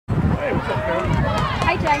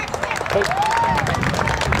Hi, Jay.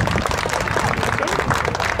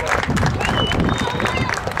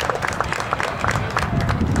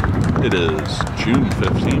 It is June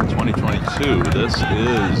 15, 2022. This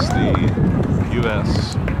is the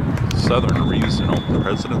U.S. Southern Regional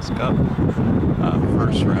President's Cup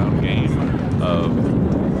first round game of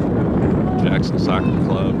Jackson Soccer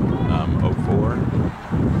Club 04.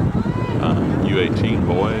 U18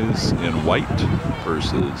 boys in white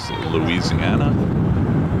versus Louisiana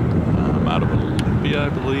out of Olympia, I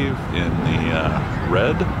believe, in the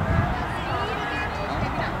red.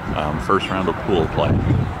 First round of pool play.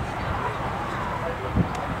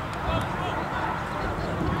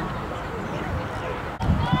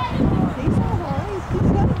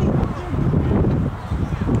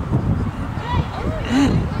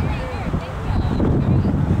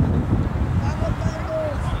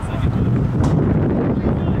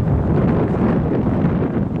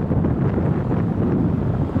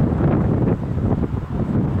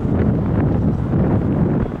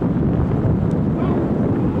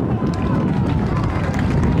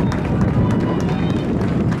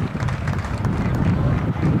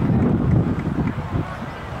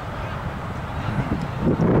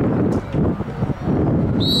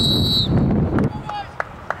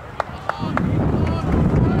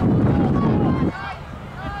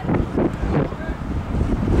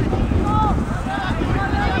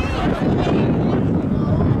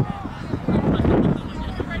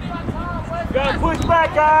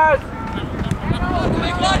 Guys!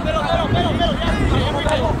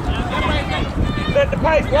 Set the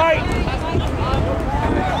pace, White!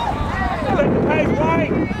 Set the pace,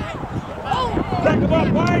 White! Back him up,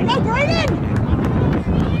 White! Go, Brayden!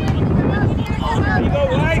 There you go,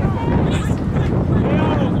 White!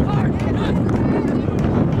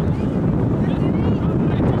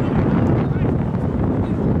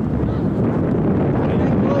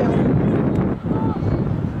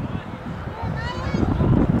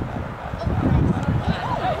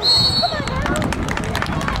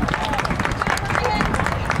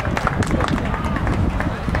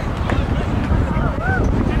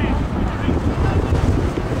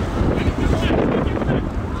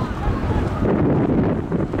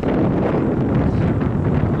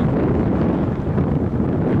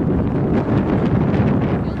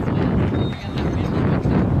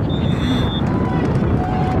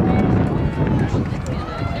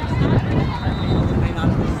 Stay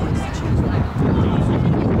on him!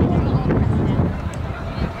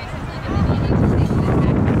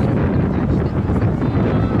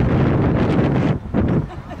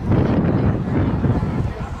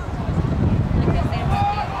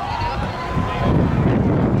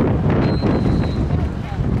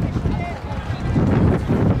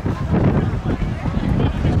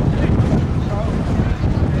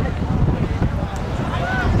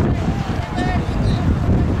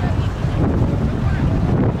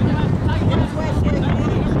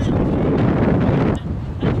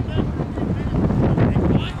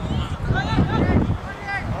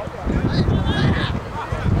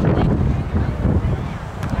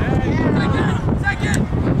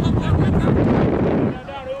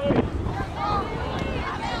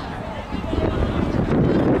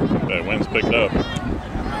 That wind's picked up.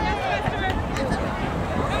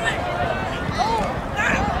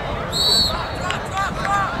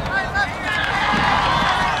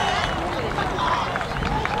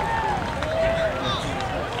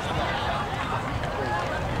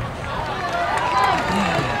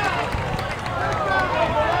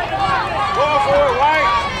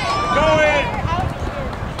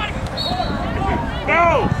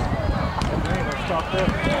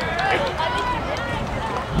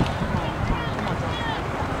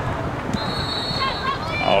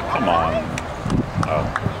 Oh, come on. Oh.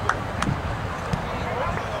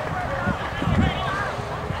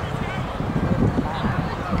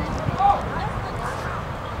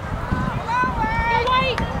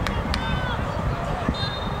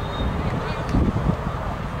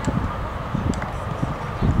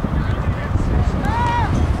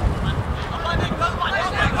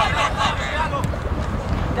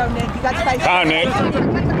 Go, Nick. You got space. Hi, Nick.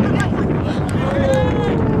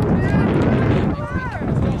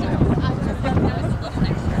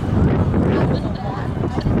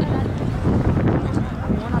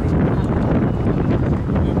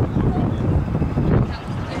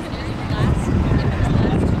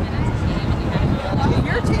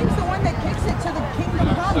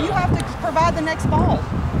 Provide the next ball.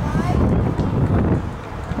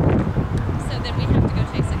 So then we have to go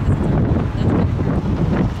chase it because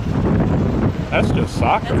That's just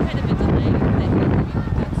soccer. That's kind of a delay.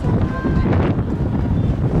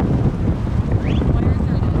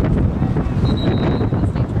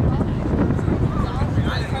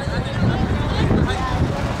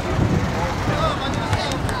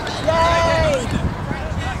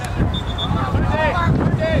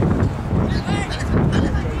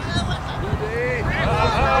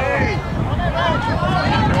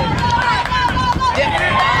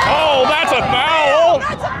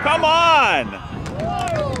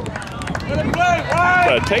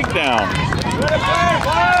 takedown.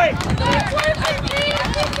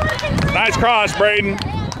 Nice cross, Braden.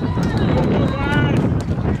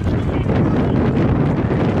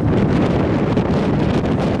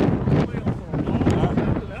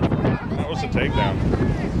 That was a takedown.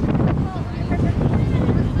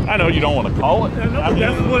 I know you don't want to call it. I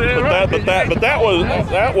mean, but that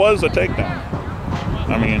was a takedown.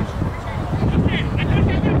 I mean.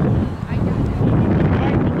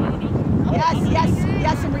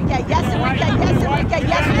 Yes, Enrique. Yes, Enrique.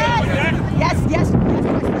 Yes,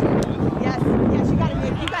 you got it,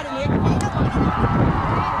 Nick. You got it, Nick.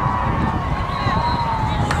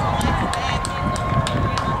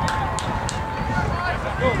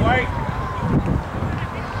 Go, White.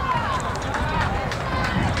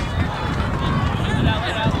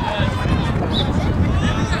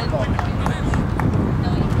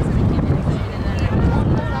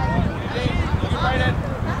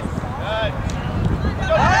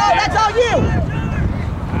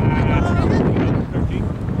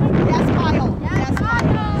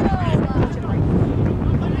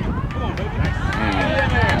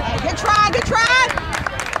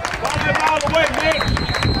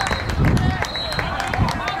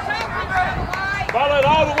 Follow it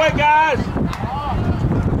all the way, guys.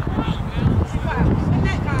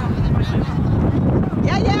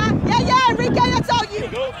 Yeah, Enrique, that's all you.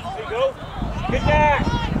 Go. Get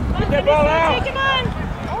that ball out. Take him on.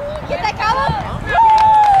 Get that column.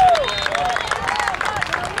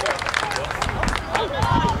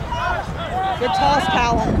 Good toss,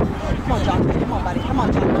 Callum. Come on, Jonathan. Come on, buddy. Come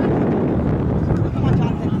on, Jonathan. Come on,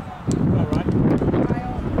 Jonathan. All right.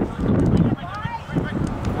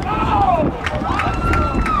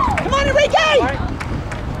 Come on, Enrique!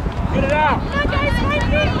 Get it out. Come on, guys. 5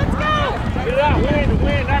 feet. Let's go. Get it out. Win.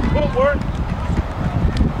 That's footwork.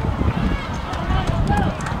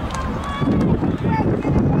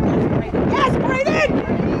 Yes, Braden!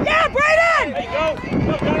 Yeah, Braden! There you go.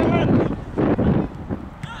 Go, Donovan.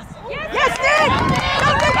 Yes, Nick! Go,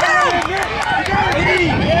 Nick!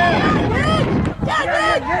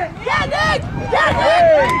 Yeah,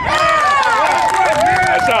 Nick!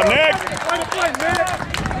 Nice job, Nick.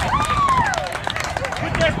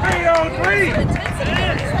 Get that 3-on-3.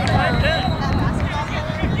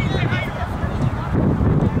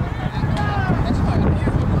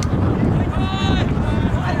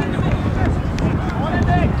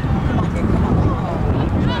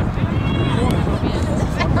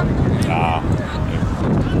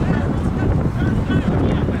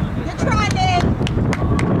 Good try, Nick!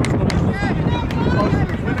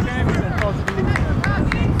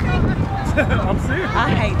 I'm serious. I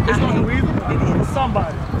hate it. It is.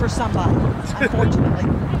 Somebody. For somebody, unfortunately.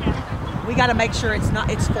 We got to make sure it's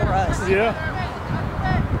for us. Yeah.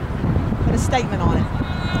 Put a statement on it.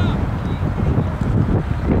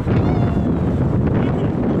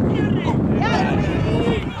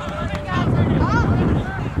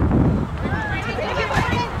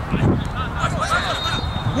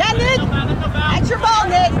 Yeah, Nick! That's your ball,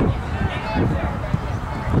 Nick!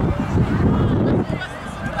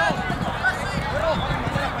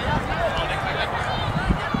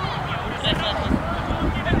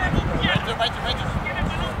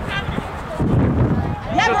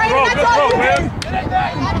 Yeah, Brady, that's all you do!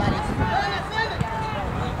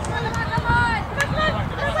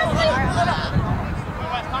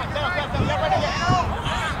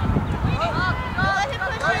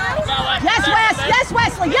 Yes, Wes! Yes,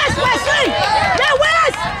 Wesley! Yes, Wesley! Yeah,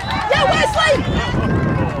 Wes! Yeah, Wesley!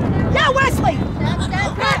 Yeah, Wesley!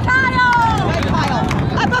 Good, Kyle! Good, Kyle!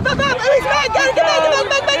 Up! He's back! Get back!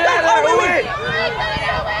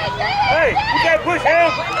 Hey, you can't push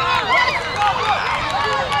him.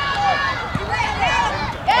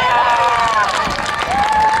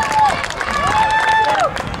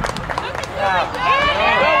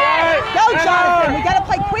 Go, Jonathan! We gotta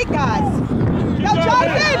play quick, guys! Go,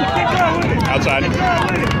 Jonathan! Outside.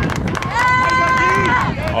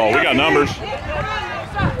 Oh, we got numbers.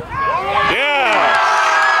 Yeah!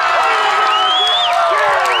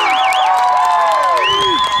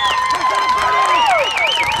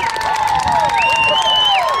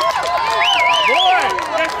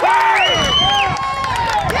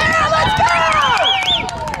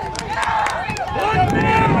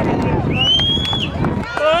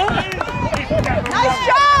 Nice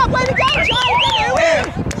job! Way to go, Jonathan!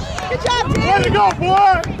 Good job, team! Way to go,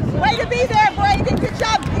 boy! Way to be there, Brady! Good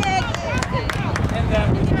job, Nick!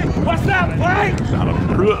 What's up, Blake? Got him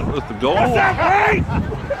through it with the goal. What's up, Blake?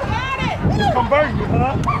 Just converting you,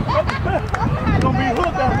 huh? You're gonna be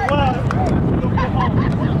hooked after a while. You're gonna get home.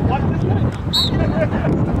 Watch this.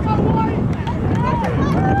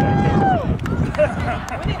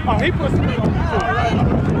 Oh, he puts it on YouTube.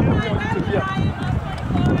 Yeah.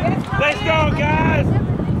 Let's go, guys.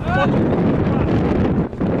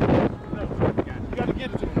 You got to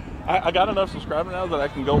get it to me. I got enough subscribers now that I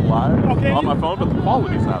can go live on my phone, but the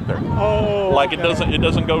quality's not there. Oh, like it doesn't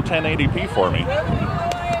go 1080p for me.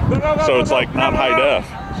 So it's like not high def.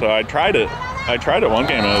 So I tried it one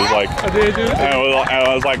game and it was like, I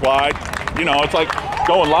was like, well, it's like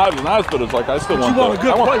going live is nice, but it's like I still want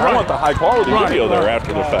I want the high quality video there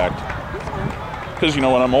after the fact. Because when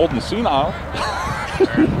I'm old and senile,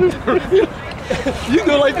 you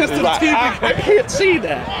go like this to the TV. I can't see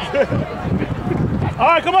that. All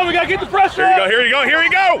right, come on, we gotta get the pressure. Here you go.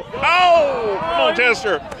 Oh, come on,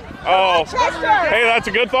 Chester. Oh, hey, that's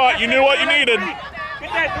a good thought. You knew what you needed. Get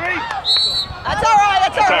that three. That's all right.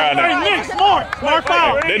 Hey, Nick, smart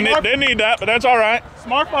foul. Didn't need that, but that's all right.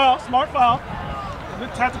 Smart foul.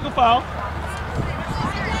 Good tactical foul.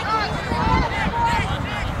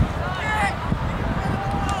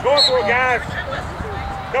 Go for it, guys.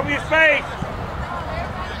 Cover your space.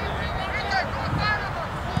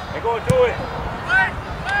 They're going to it.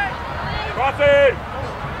 Cross it.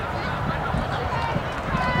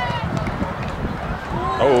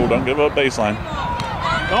 Oh, don't give up baseline.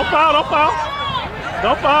 Don't foul.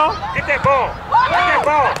 Get that ball.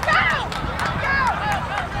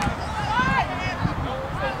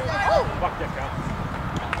 Fuck that guy.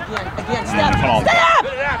 Again, step. Come on. Stay up.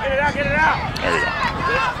 Get it out. There you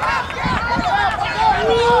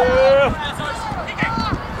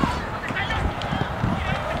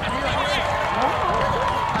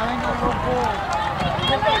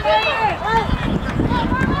go.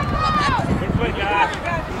 Good play, guys.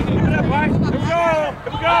 Give it up, Mike. Here we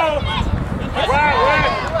go.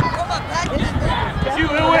 Right. It's you,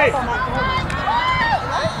 Louis.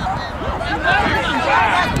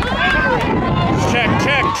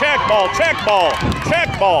 Check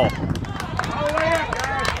ball. All the way up,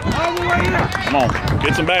 guys. All the way up. Come on,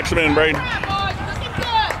 get some backspin, Braden.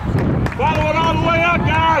 Follow it all the way up,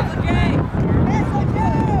 guys.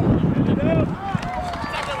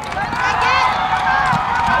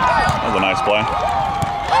 That was a nice play.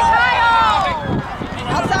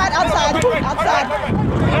 Outside.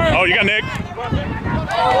 Oh, you got Nick.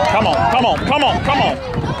 Come on.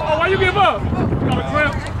 Oh, why you give up? Got a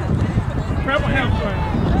cramp on hamstring.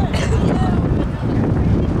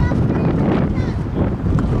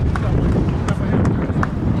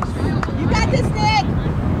 You got this, Nick.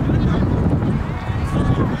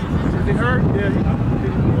 Is he hurt? Yeah.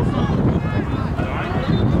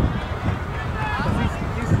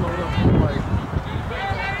 He's slowed up.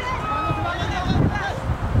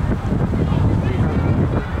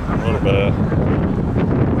 A little bit.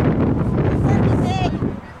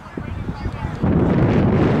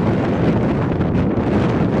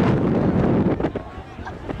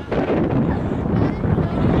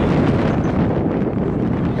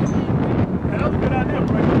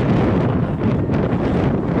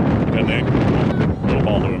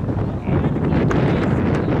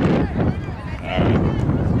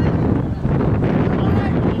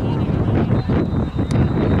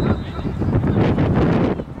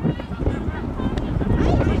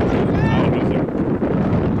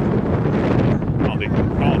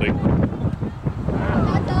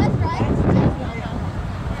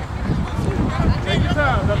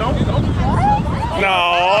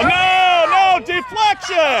 No,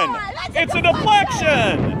 deflection! It's a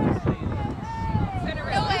deflection!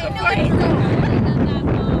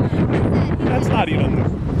 That's not even...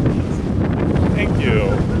 Thank you.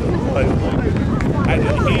 I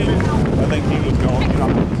think he was going...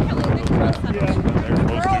 They're supposed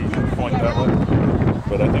to point that way.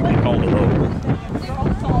 But I think he called it over.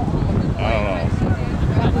 I don't know.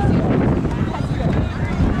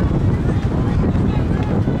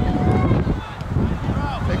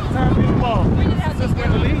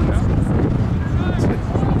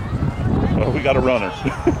 Well, we got a runner.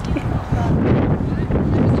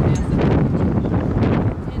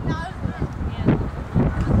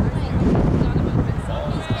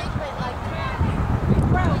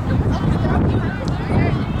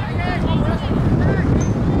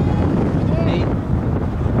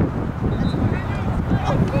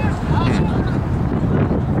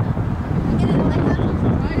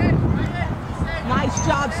 Nice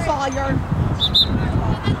job, Sawyer.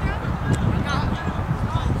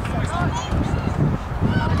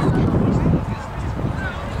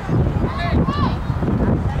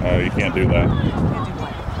 You can't do that.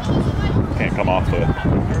 Can't come off the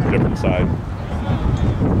different side.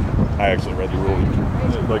 I actually read the rules.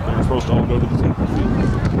 Like they're supposed to all go to the same field.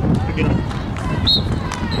 Again.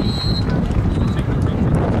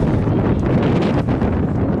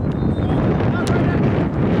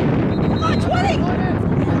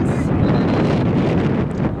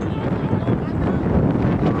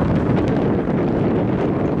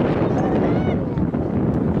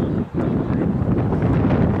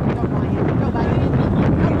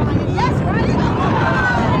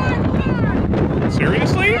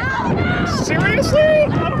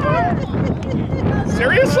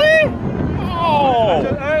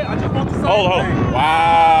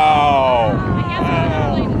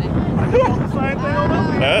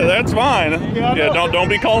 That's fine. Yeah, don't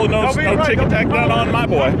be calling no ticket tack down on my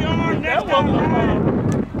boy.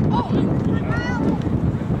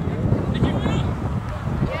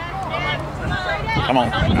 Come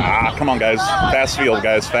on. Come on, guys. Fast field,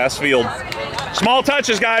 guys. Fast field. Small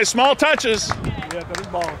touches, guys. Small touches. Yeah, because this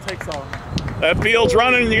ball takes off. That field's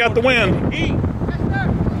running and you got the win.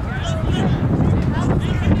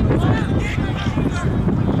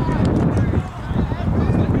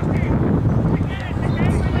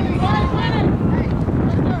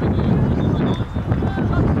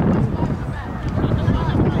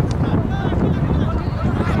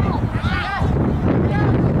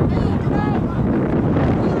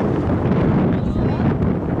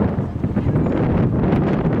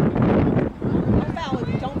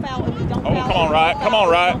 Come on,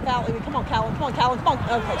 right. Come on, Callan. Come on, Callan. Come on.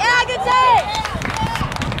 Okay. Yeah, good save.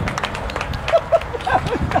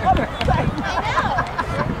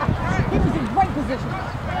 He was in great position.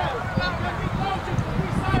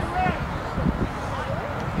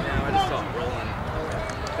 I just saw it rolling.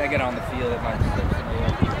 If I get on the field, it might slip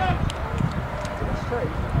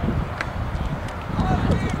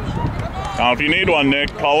some. If you need one, Nick,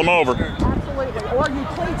 call him over. Absolutely. Or you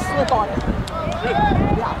cleats slip on it.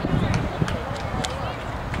 Yeah.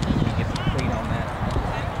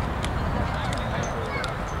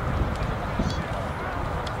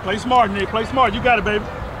 Play smart, Nick. Play smart. You got it, baby.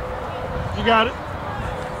 You got it.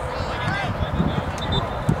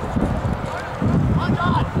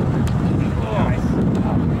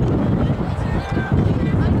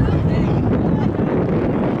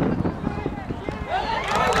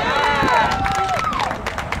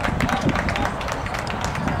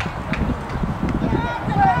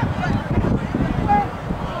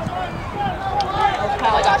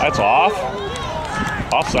 That's off.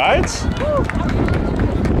 Offsides?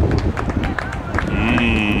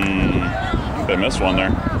 They missed one there.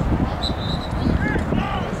 Good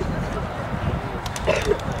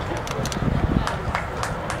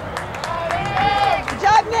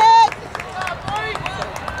job, Nick!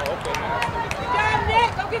 Good job, Nick.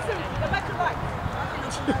 Go get some. Go back to life.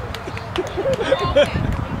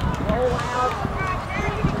 Roll out.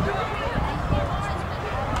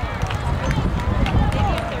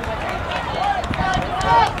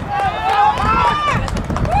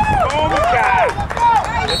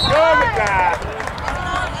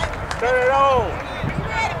 Turn it on.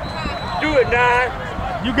 Do it, Nine.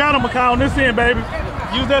 You got him, McCall, on this end, baby.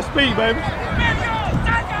 Use that speed, baby.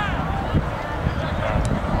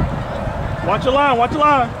 Watch your line, watch your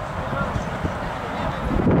line.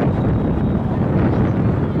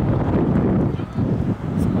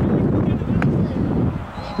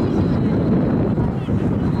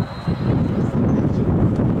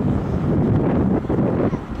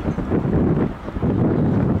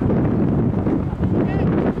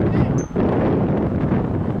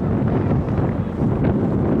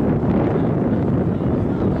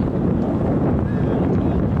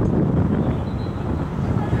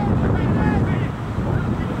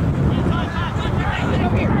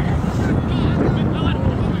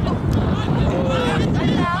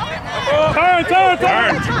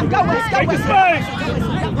 Turn. Go, Wes. Go, Wes.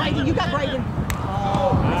 You got Braden. It's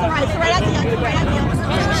all right. It's right out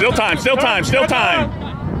there. Still time. Take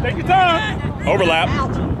your time. Overlap.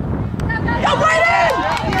 Out. Go, Braden!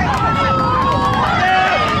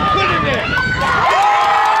 Put it there.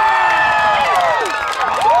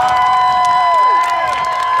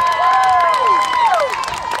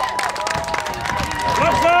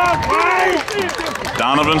 What's up, Wade?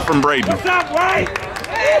 Donovan from Braden. What's up, Wade?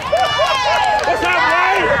 What's up,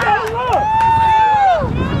 Wade?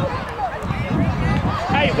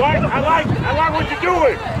 Hey, Wade, I like what you're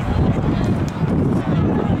doing.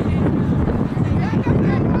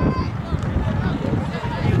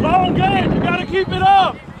 Long game, you gotta keep it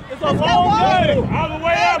up. It's a long game. All the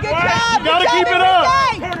way up, Good Wade. job. You gotta Good keep job, it up.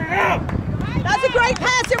 Enrique. Turn it up. That's a great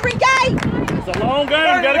pass, Enrique. It's a long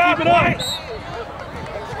game, you gotta keep it up.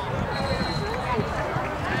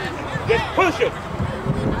 Just push it.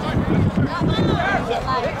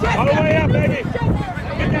 All the way up, baby.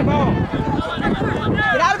 Get that ball.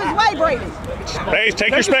 Get out of his way, Brady. Space,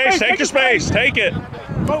 take your space. Take it.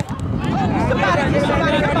 Go. Somebody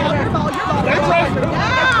get ball. Your ball.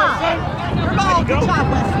 Yeah. Your ball. Good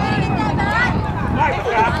job, Wes. Nice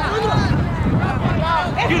job.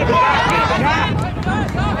 Get the guy.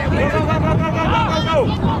 Go.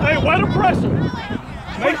 Hey, way to pressure.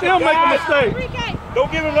 Make them make a mistake.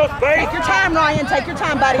 Don't give him no space. Take your time, Ryan. Take your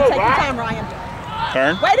time, buddy. Take your time, Ryan.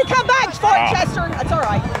 Turn. Way to come back for it, Chester. That's all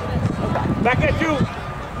right. Back at you.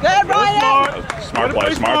 Good, Ryan. Smart play.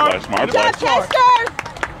 Good job, Chester.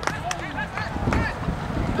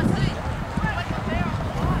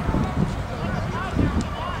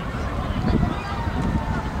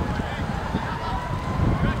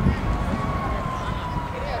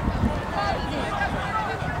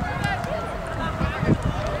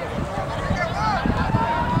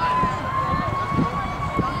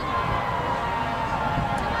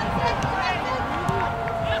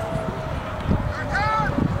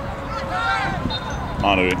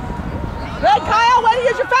 on, Uwe. Good, Kyle. Way to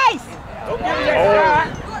use your face. Don't give me that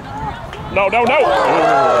shot. No, no, no.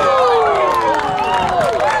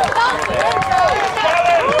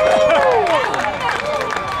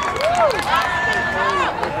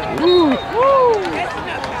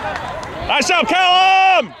 Nice job,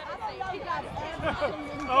 Callum!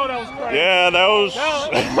 Oh, that was crazy. Yeah, that was. That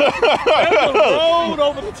was rolled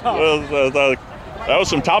over the top. That was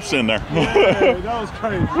some tops in there. Yeah, that was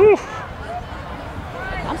crazy.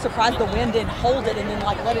 I'm surprised the wind didn't hold it and then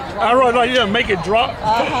like let it drop. I wrote like, yeah, make it drop.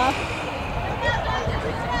 Uh-huh.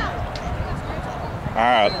 All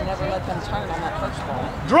right. Never let them turn on that first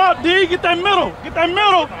ball. Drop, D. Get that middle. Get that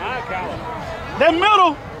middle. That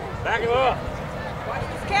middle. Back him up.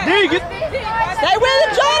 D, get. Stay with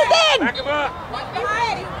him, Jonathan! Back him up.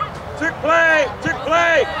 Trick play. Trick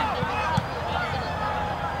play.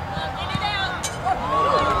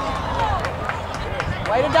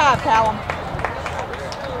 Way to dive, Callum.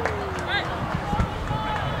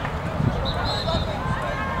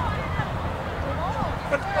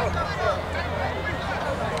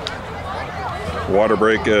 Water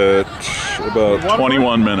break at about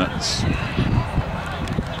 21 minutes.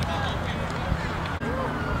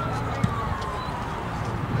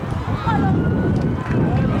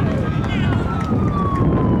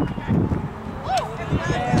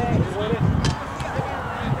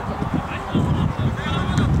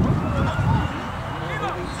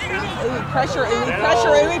 Pressure, Uwe, pressure,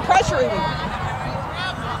 Uwe, pressure, Uwe.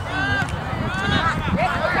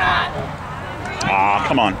 Ah,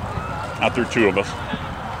 come on. Out there, two of us.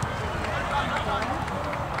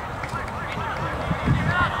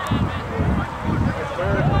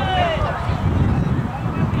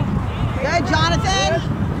 Good, Jonathan.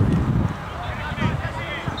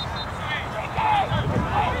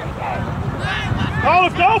 Oh,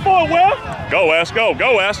 let's go for it, Wes. Go, Wes. Go,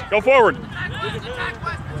 go, Wes. Go forward.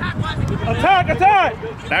 Attack, attack.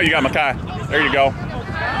 Now you got Mackay. There you go.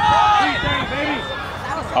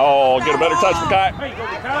 Oh, get a better touch, Mackay.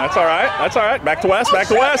 That's all right. That's all right. Back to Wes. Back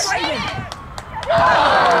to Wes.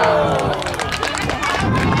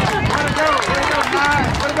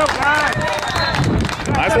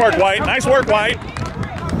 Nice work, White. Nice work, White.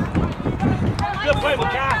 Good play,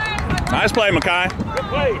 Mackay. Nice play, Mackay. Good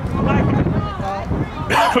play. I like it.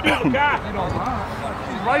 Mackay.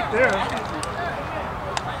 He's right there.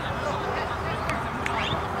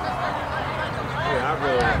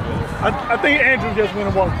 I think Andrew just went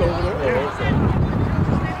and walked over there. Yeah.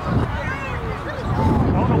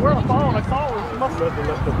 I don't know where I found. I saw it. She must have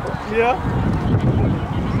left the Yeah.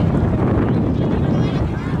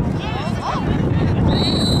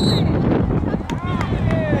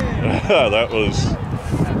 That was.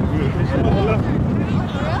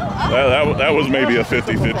 That was maybe a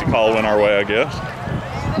 50-50 call in our way, I guess.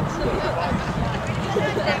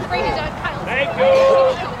 Thank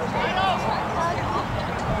you.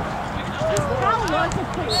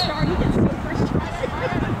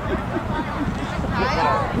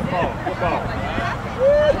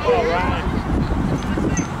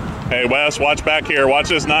 Hey, Wes, watch back here. Watch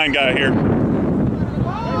this 9 guy here.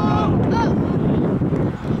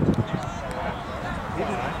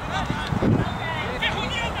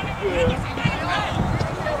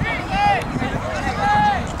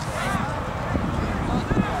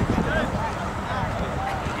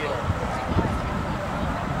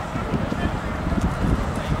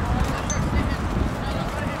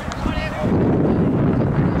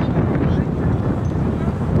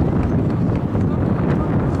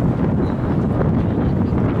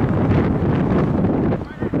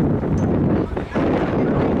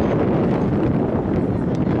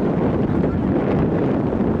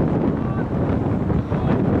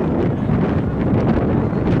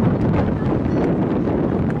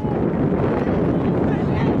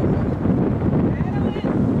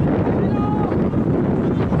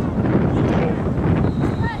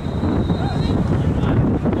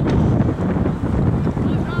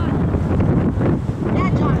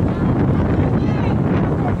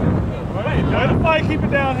 Keep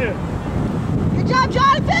it down here. Good job,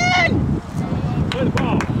 Jonathan! Play the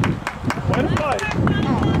ball. Way to play.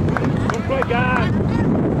 Good play, guys.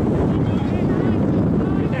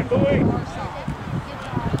 Get that going.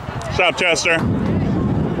 Stop, Chester.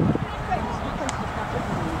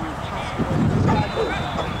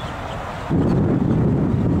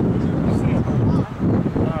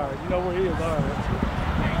 Alright, you know where he is. Alright.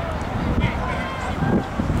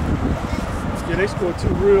 Yeah, they scored 2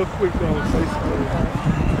 real quick though, basically.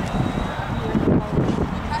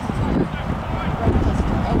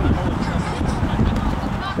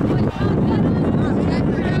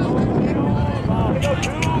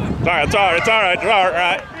 Sorry, right, it's all right, it's all right, it's all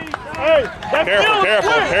right. Hey, that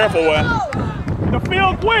Careful, Wes. The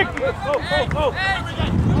field quick.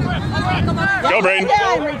 Go, Braden.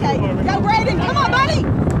 Yeah, Enrique. Go, Braden. Come on, buddy.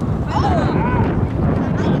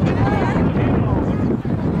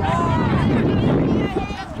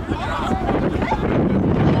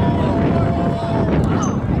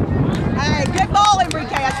 Hey, good ball, Enrique.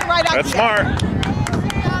 That's right on. That's smart.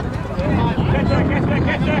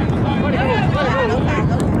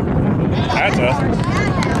 That's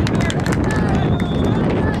us.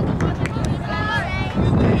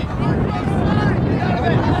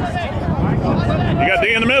 You got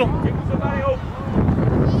D in the middle.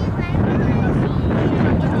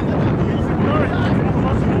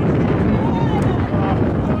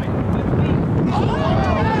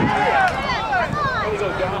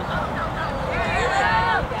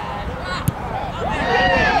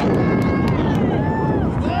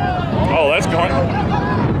 Oh, that's going.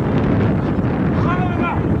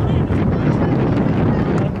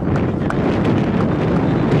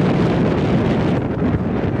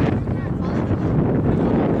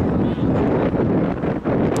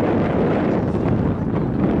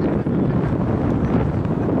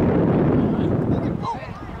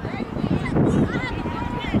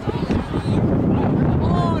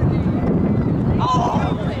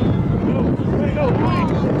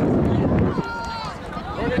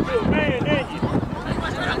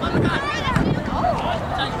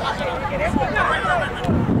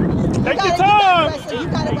 Take your time. You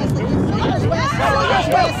got it, Wesley.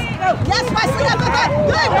 Yes, Wesley. Up, up, up.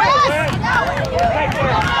 Good, Wes.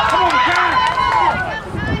 Come on, John.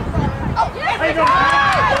 Hey, go.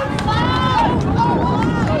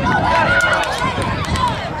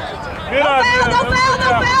 Get up,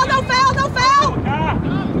 No foul.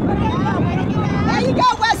 There you go,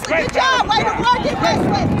 Wesley. Good job. Way to work it,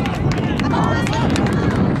 Wesley. Come on,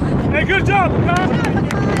 Wesley. Hey, good job, John.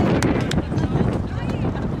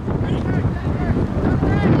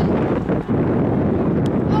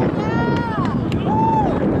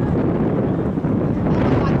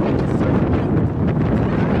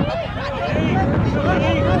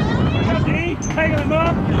 Hanging him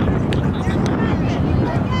up.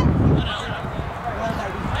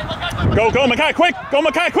 Go, Mackay, quick! Go,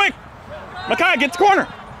 Mackay, quick! Mackay, get the corner!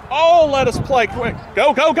 Oh, let us play quick.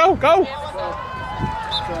 Go! I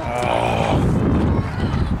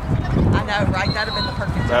know, right? That'd have been the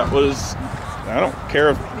perfect That time. was, I don't care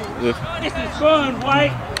if This is fun,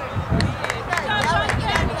 White.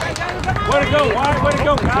 Way to go, White. Way to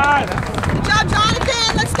go, guys. Good job,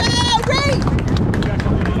 Jonathan. Let's go, Reed.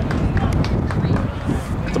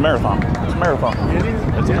 it's a marathon. It's a marathon.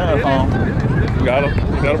 It's a marathon. We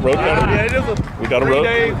gotta rotate. Yeah, it is a We gotta 3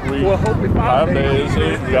 rotate. days. Well, hopefully 5 days.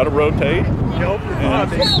 We gotta rotate. Yeah, hopefully 5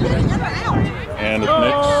 days. And if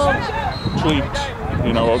Nick's tweaked,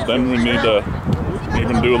 you know, then we need to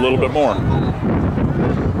even do a little bit more.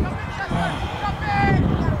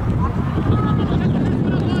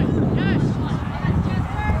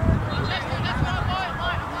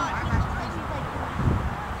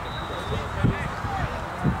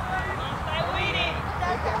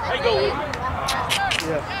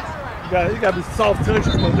 You gotta be soft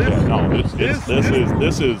touches, but this, Yeah, no,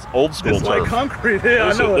 this is old school this is like turf. concrete.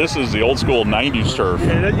 Yeah, I know. This is the old school '90s turf.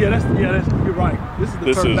 That's you're right. This is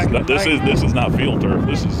the turf back in the 90s. This is not field turf.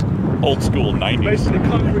 This is old school '90s. Basically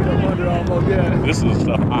concrete up under almost. Yeah. This is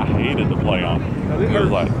stuff I hated to play on. it It was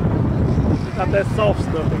hurts. like, It's not that soft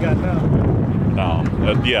stuff they got now.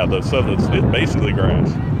 no, yeah, the stuff it's basically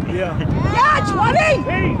grass. Yeah. Yeah, 20.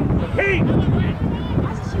 Hey.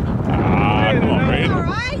 Ah, come on, All Reed.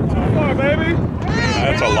 right. Too far, baby.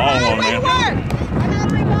 That's a long one, man.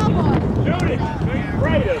 Shoot it.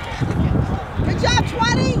 Right up. Good job,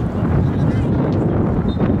 20.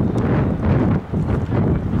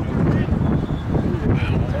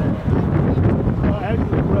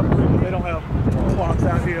 Actually, they don't have clocks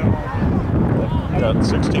out here. Got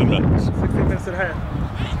 16 minutes. 16 minutes and a half.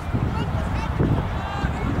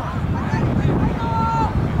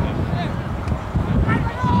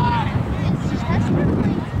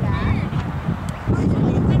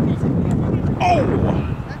 Oh!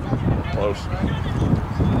 Close.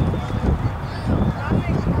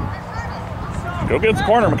 Go get the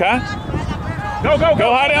corner, Mackay. Go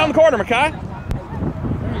high down the corner, Mackay.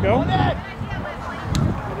 There you go.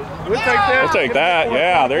 We'll take that. We'll take that.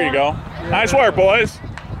 Yeah, there you go. Nice work, boys.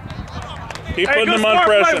 Keep putting them under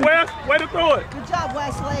pressure. Way to throw it. Good job,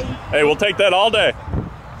 Wesley. Hey, we'll take that all day.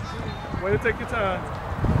 Way to take your time.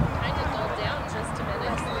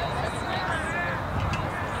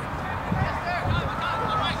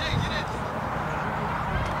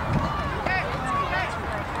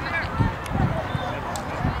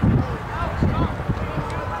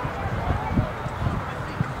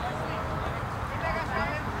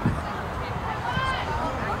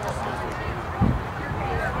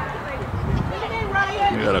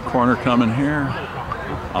 Corner coming here.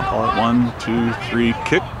 I'll call it 1, 2, 3,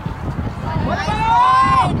 kick.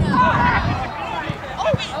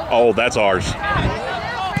 Oh, that's ours.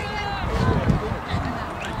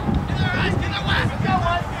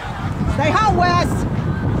 Stay home, Wes.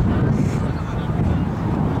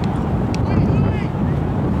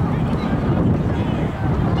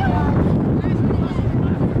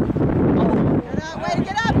 Way to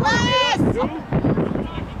get up, Wes!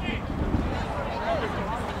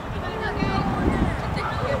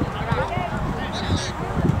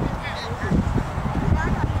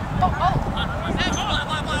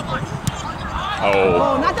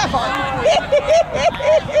 Oh, not that far.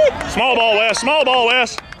 Small ball, Wes. Small ball,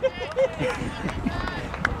 Wes.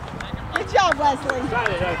 Good job, Wesley.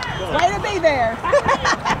 Way to be there.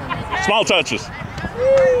 Small touches.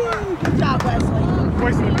 Good job, Wesley.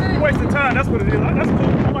 Wasting time. That's what it is. That's cool.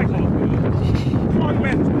 I like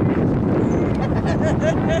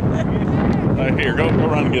that. Here, go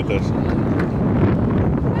run and get this.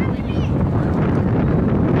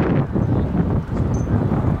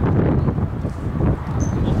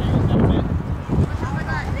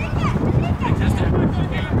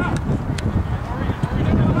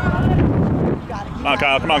 Come on,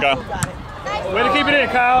 Kyle. Come on, Kyle. Way to keep it in,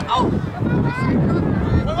 Kyle.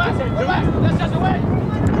 That's just the way.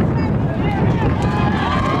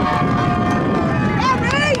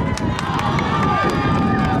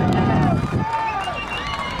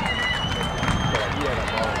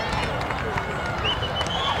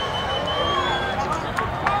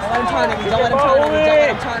 Don't let him turn to me. Don't let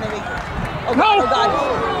him turn to me. Oh, God. Oh, God.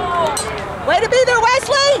 Way to be there,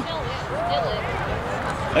 Wesley.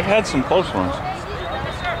 They've had some close ones.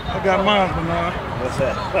 I got mine for now. What's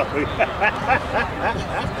that?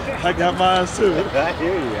 I got mine too. I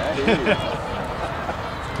hear you.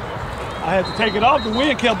 I had to take it off. The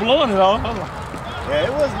wind kept blowing it off. Yeah,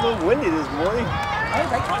 it was a little windy this morning.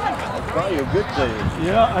 That's probably a good thing.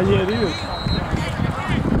 Yeah, it is.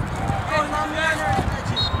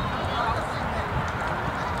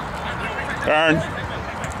 Turn.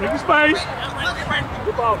 Take your space.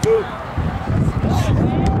 Good ball, dude.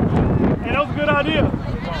 Hey, that was a good idea.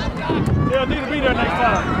 They'll need to be there next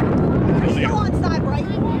time. Still onside, right?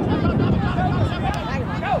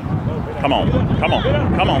 Come on. Come on.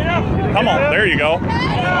 Come on. Come on. There you go.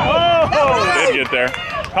 Oh! Did get there.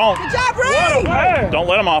 Come on. Good job, Reed. Don't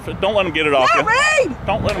let him off it. Don't let him get it off you. Reed.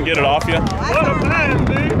 Don't let him get it off you. What a pass,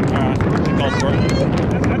 dude. All right. Go for it.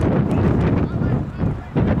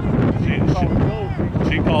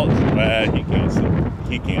 She calls. He can't see.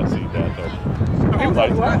 He can't see that though.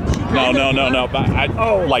 Like, no. But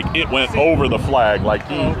like it went over the flag. Like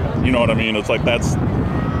you know what I mean? It's like that's.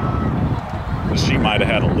 She might have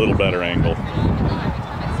had a little better angle.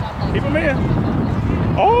 Keep him in.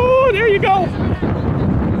 Oh, there you go.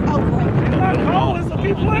 He's not calling, so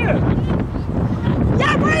keep playing.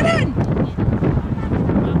 Yeah, Brayden.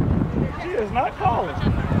 He is not calling.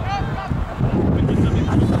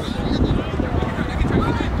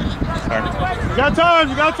 You got time.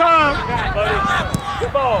 You got time.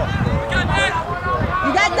 Good ball.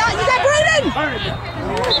 You got Brayden.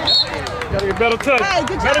 Gotta get better touch. Hey,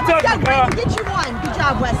 good job. Better touch, Brayden, Kyle. get you one. Good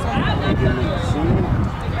job, Wesley. Yeah,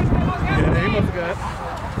 he must have got it.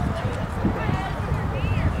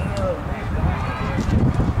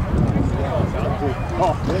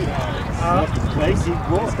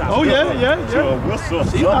 Oh yeah.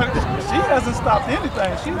 She hasn't stopped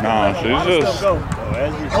anything. She's just.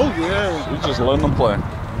 Oh yeah. She's just letting them play.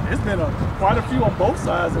 It's been quite a few on both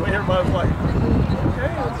sides, and everybody's like,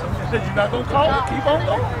 okay, you're not gonna call it. Keep on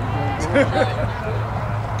going.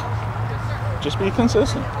 Just be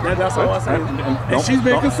consistent. Yeah, that's all I say. And she's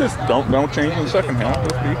been consistent. Don't change in the second half.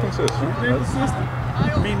 Just be consistent. She's been consistent.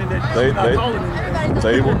 Meaning that she's not calling anything.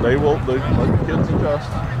 They will let the kids adjust.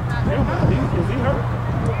 Yeah, is he hurt?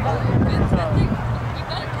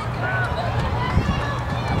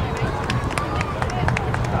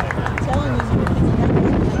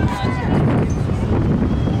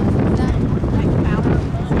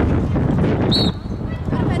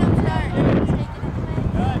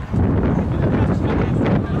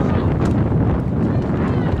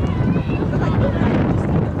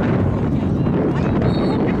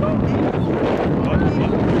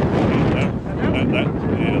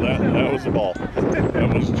 That was the ball.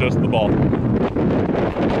 That was just the ball.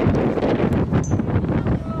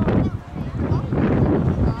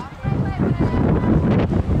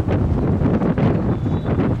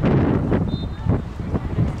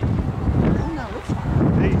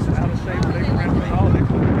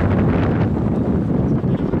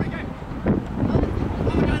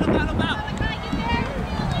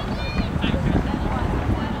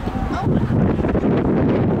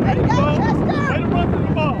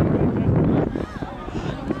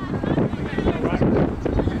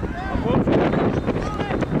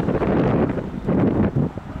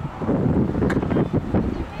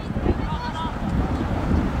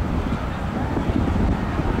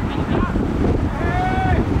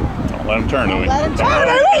 turn, Louie. Let him turn,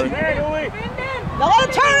 Louie! Don't let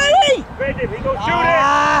him turn, Louie! He gonna shoot it.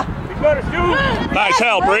 He's gonna shoot. Nice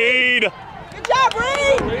help, Reed. Good job,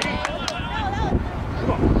 Reed!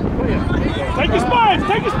 Take your spines.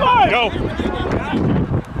 Take your spines. Go.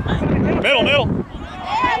 Middle.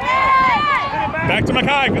 Back to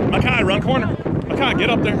Mackay. Mackay, run corner. Mackay, get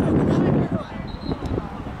up there.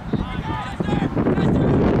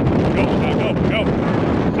 Go.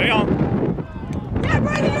 Stay on. Yeah,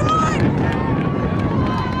 Brayden, you're on!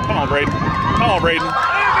 Come on, Brayden.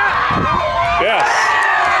 Yes.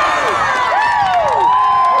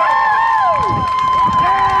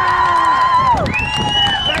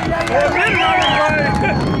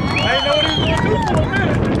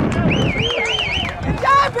 Good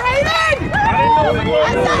job, Brayden! Hey,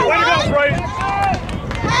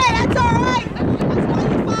 that's all right. That's why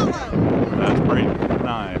you follow. That's Brayden.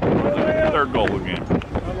 9. Third goal of the game.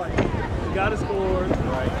 You got to score.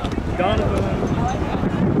 Donovan,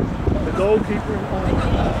 the goalkeeper,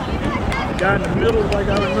 the guy in the middle, like I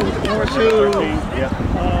remember with the orange shoes. Yeah.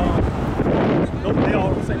 Nope, they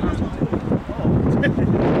all the same.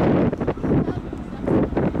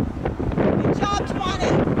 Good job, 20.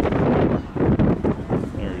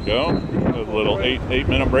 There you go. A little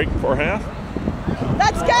 8-minute break before half.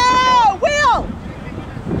 Let's go, Will!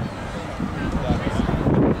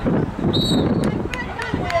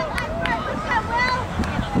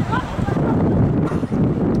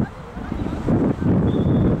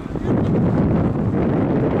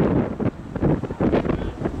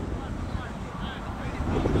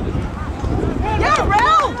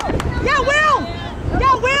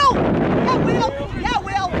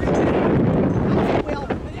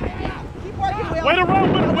 Way to run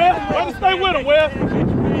with him, Will. Way to stay with him, Will.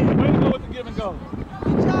 Way to go with the give and go.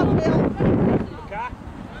 Good job, Will.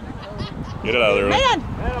 Get it out of there, Will. Man!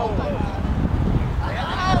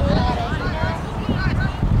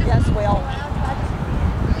 Yes, Will.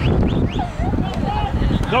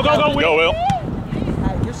 Go, Will. Go, Will.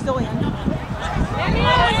 You're still in.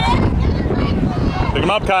 Pick him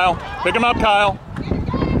up, Kyle. Pick him up, Kyle.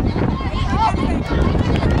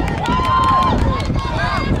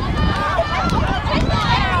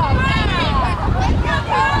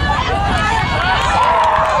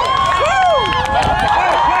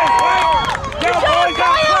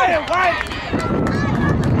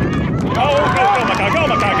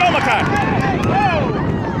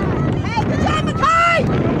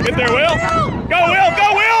 Get there, Will. Go, Will.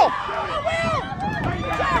 Go, Will.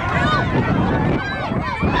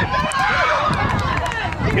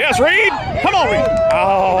 Yes, Reed. Come on, Reed.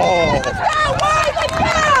 Oh. Let's go, White. Let's go.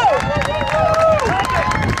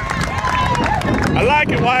 I like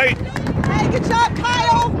it, White. Hey, good job,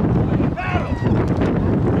 Kyle.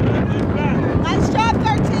 Nice job,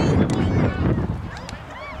 13.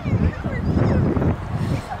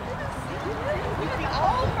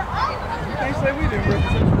 Can't say we didn't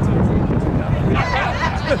represent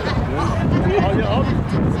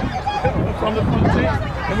from the team.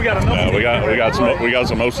 And we got another. We got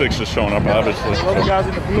some 06s showing up, obviously. Other guys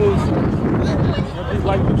in the blues. These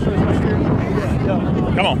light blue shirts right here.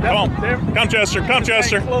 Come on. Come, Chester. Come,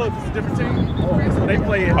 Chester. It's a different team. So they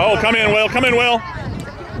play it. Oh, come in, Will. Come in, Will.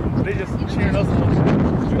 They just cheering us on.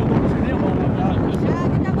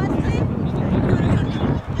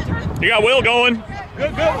 You got Will going.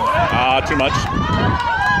 Good. Too much.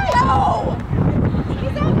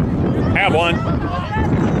 Have one.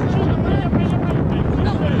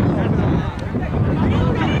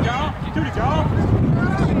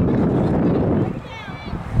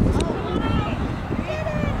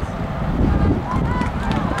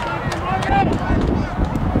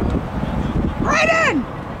 Brayden!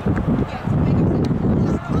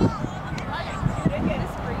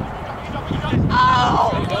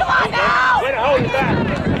 Oh, come on now! Way to hold it back.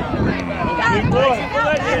 Big boy.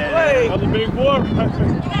 Another big boy. He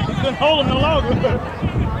couldn't hold him no longer.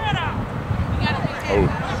 Oh.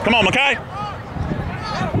 Come on, Mackay.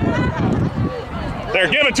 There,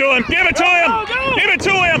 give it to him. Give it to him. Give it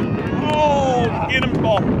to him. Oh, get him the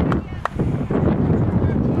ball.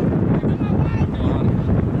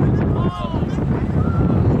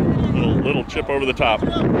 Little chip over the top.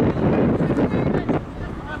 Come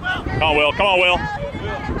on, Will. Come on, Will.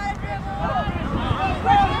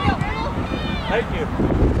 Thank you.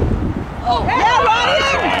 Oh, yeah,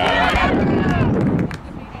 Ryan!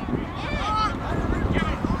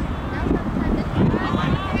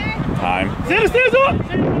 Time. Sit up!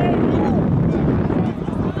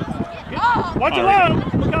 Watch your line.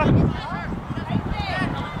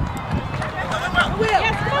 Will.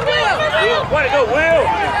 Way to go, Will.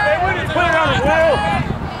 Put it on his Will.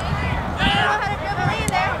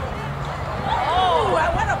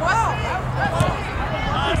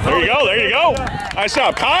 There you go, there you go. Nice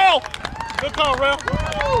job, Kyle. Good call, Rel.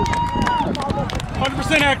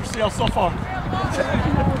 100% accuracy so far.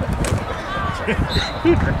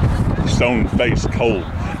 Stone face cold.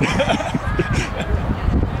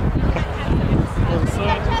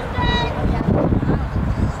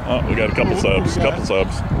 Oh, we got a couple subs,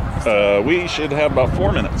 we should have about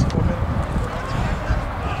 4 minutes.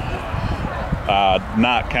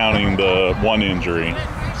 Not counting the one injury,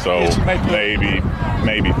 so maybe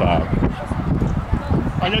 5.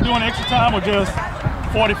 Are you doing extra time or just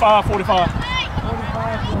 45?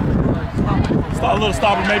 Start a little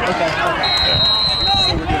stopping maybe. Okay.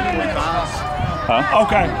 Huh?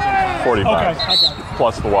 Okay. 45. Okay, I got it.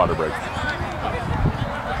 Plus the water break.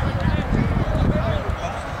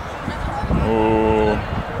 Oh!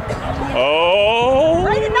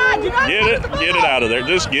 Get it out of there.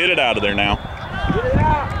 Just get it out of there now. Get it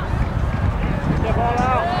out. Get ball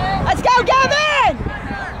out. Let's go, Gavin!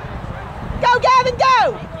 Go, Gavin,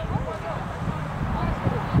 go!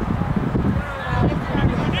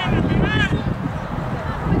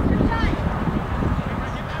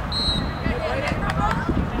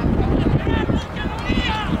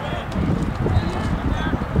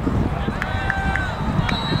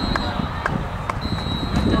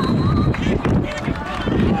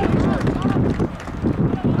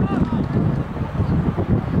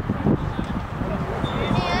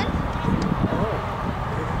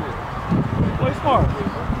 Play smart.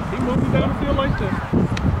 He moved down the field like this.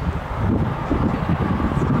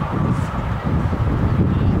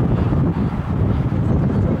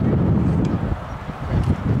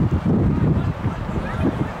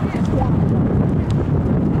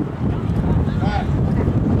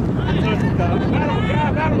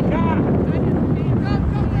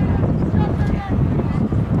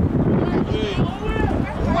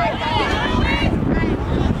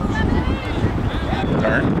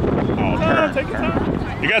 Turn. Oh, turn. Take your time.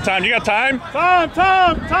 You got time. Time.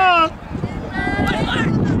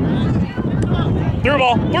 Through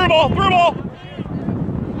ball.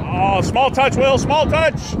 Oh, small touch, Will. Small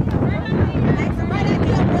touch.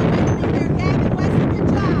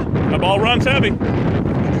 The ball runs heavy. Good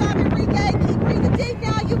job, Enrique. Keep breathing deep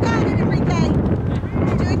now. You got it, Enrique.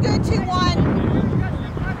 You're doing good,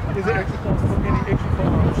 2-1. Is it extra points for any extra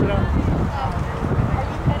points?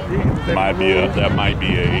 That might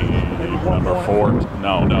be a number 4.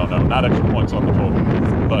 No, not extra points on the total.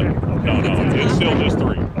 But no, it's still just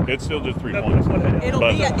 3. It's still just 3 points. It'll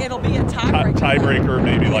be a tiebreaker. Tiebreaker,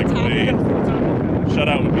 maybe like a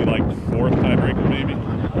shutout would be like 4th tiebreaker, maybe.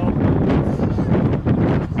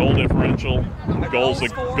 Goal differential, goals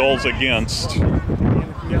against,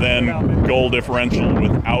 then goal differential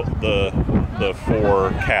without the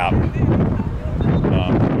 4 cap,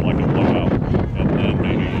 like a blowout, and then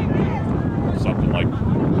maybe something like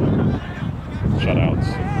shutouts.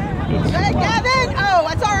 Hey, Gavin! Oh,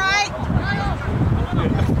 that's all right.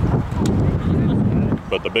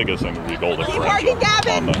 But the biggest thing would be goal differential. Keep working,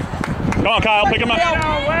 Gavin. Come on, Kyle, pick him up.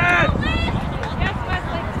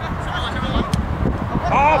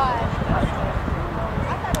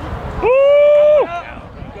 Woo!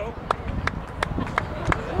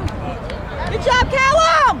 Good job,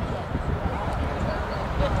 Callum!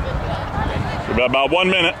 Should be about 1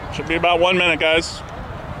 minute. Should be about 1 minute, guys.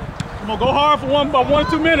 I'm gonna go hard for about 1 or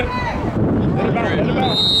 2 minutes. Let it out.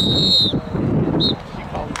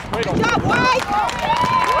 Good job, White!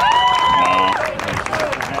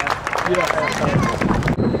 Yeah.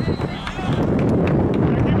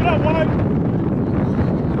 Keep it up, White.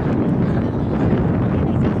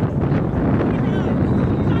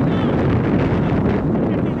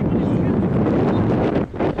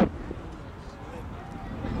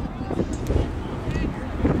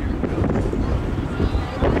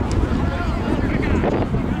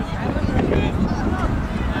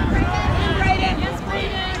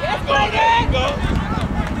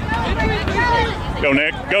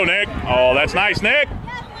 Go, Nick. Oh, that's nice, Nick.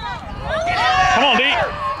 Come on, D.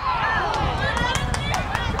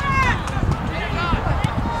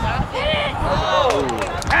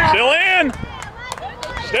 Still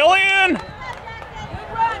in.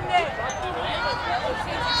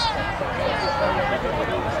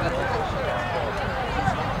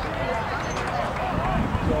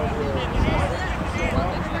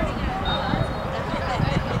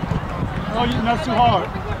 Oh, that's too hard.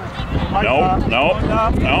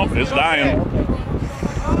 No, it's dying.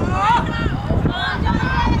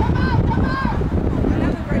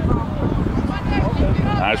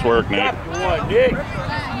 Nice work, Nick. Nick.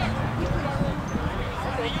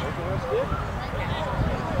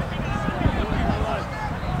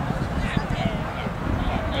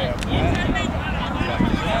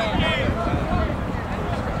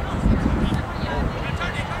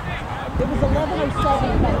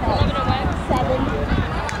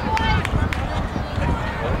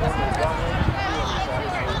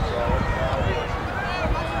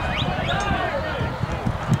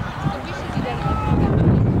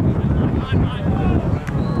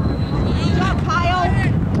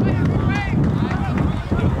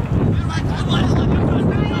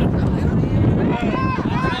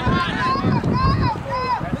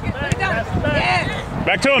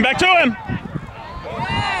 Back to him, back to him!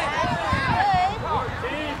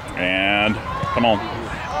 And come on.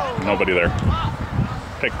 Nobody there.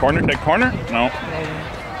 Take corner, take corner. No.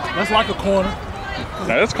 That's like a corner.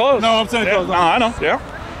 That's close. No, I'm saying yeah. close. No, I know, yeah.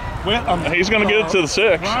 Well, He's going to get it to the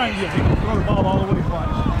 6. Ryan, yeah, he can throw the ball all the way.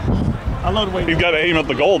 I love the way He's got to aim at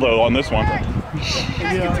the goal, though, on this one. Yeah.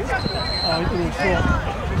 He threw it short.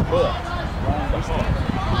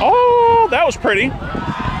 Oh, that was pretty.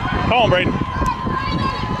 Come on, Braden.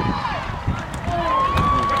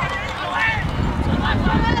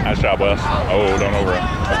 Nice job, Wes. Oh, don't over it.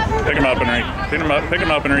 Pick him up, Enrique. Pick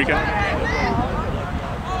him up, Enrique.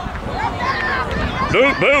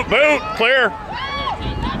 Boot, boot, boot. Clear.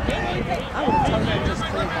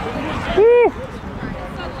 Woo.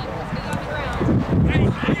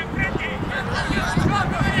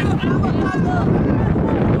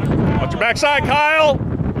 Watch your backside, Kyle.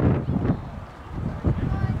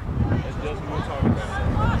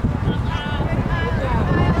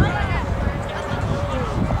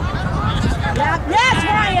 Yes,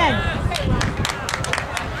 Ryan!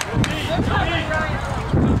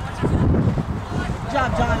 Good job,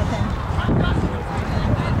 Jonathan.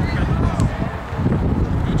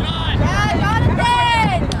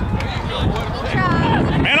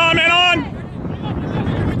 Man on, man on!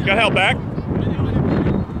 Got help back.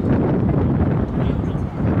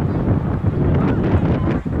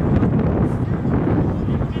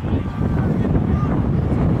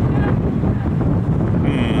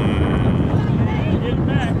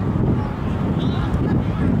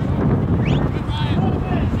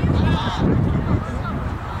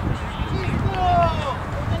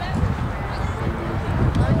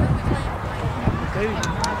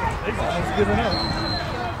 Giving up.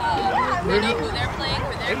 You know who they're playing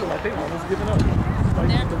for their They look like they almost giving up.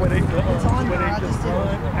 Like the way they just run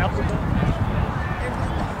after them.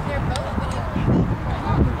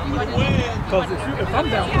 Because if I'm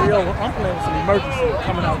down 3-0, I'm playing some emergency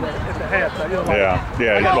coming out at the halftime. You know, like,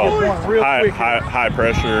 yeah. Well, high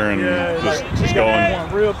pressure and just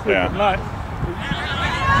going. Real quick. Yeah. Not.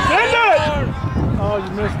 Send it! Oh, you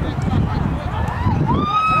missed it.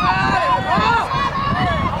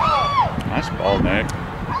 Nice ball, Nick.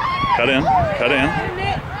 Cut in, cut in.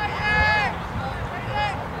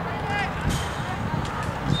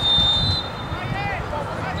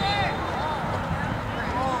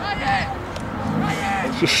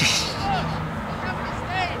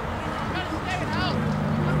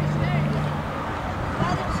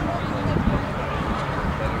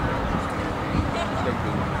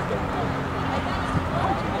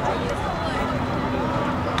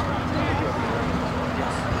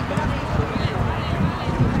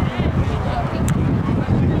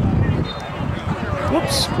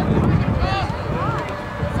 Whoops.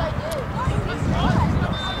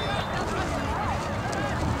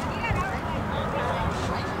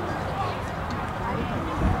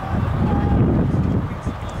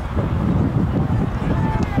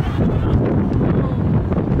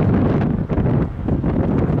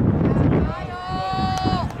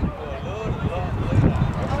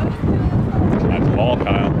 Nice ball,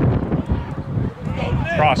 Kyle.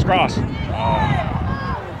 Cross, cross.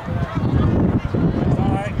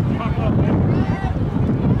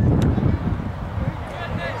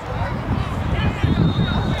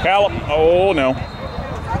 Callum. Oh, no.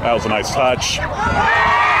 That was a nice touch. Long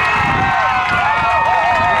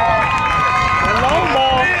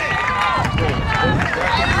ball.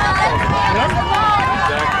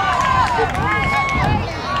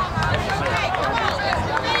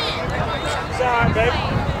 Sorry, baby.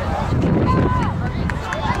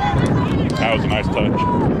 That was a nice touch.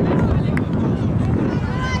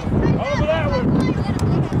 Over that one.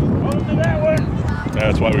 Over that one.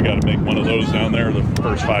 That's why we got to make one of those down there the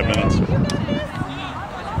first 5 minutes.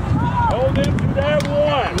 Hold him to that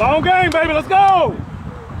one. Long game, baby. Let's go.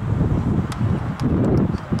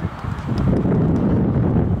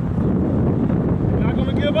 Not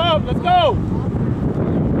going to give up. Let's go.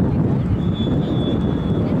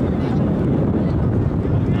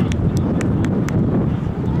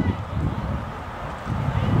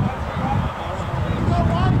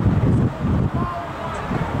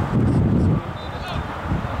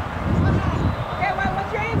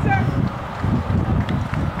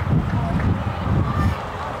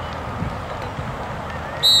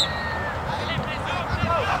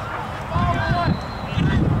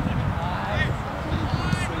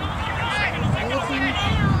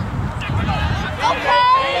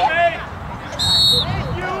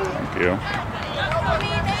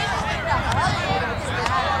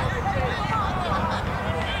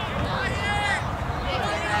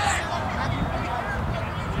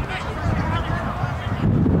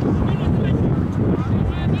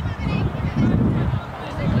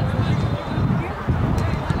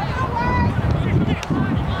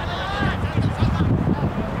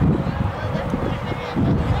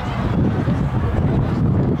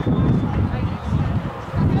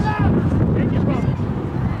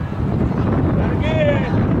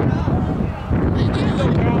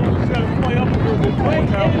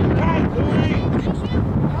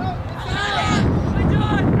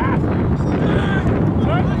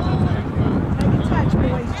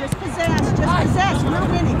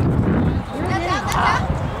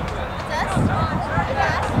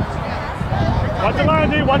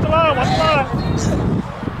 line, watch the line.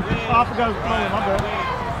 Oh, I forgot it was throwing, my bad.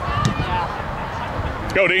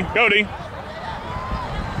 Go, D. Go, D.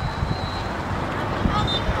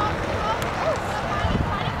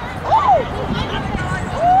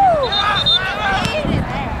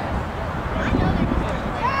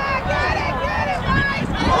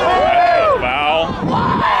 Foul.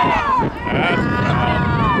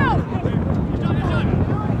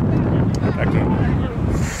 That's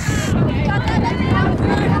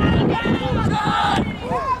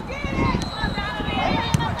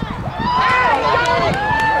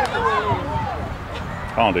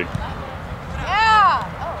Come on, D.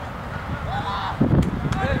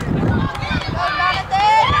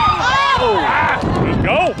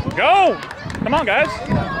 Go! Go! Come on, guys.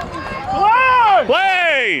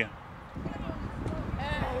 Play!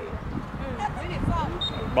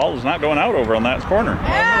 Ball is not going out over on that corner.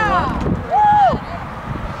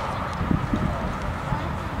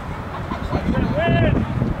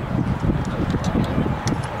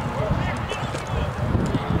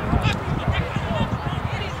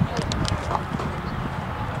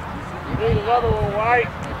 Need another one, White.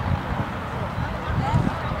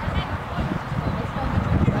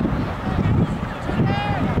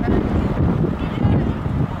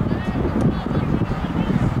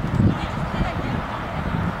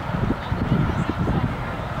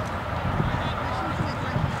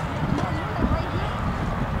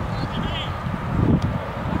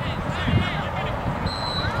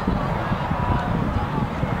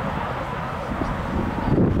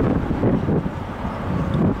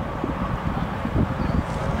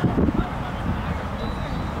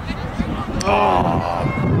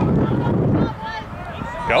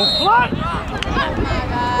 Go. What?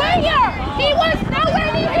 Where? He was nowhere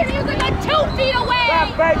near him. He was like 2 feet away. Stop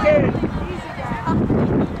faking.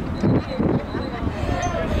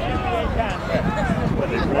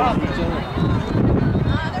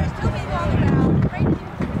 There's 2 people on the ground.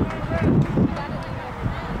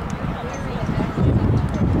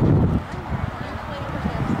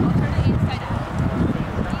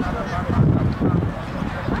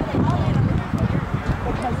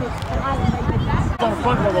 On the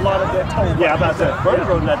front row, a lot of that toe. Yeah, about that front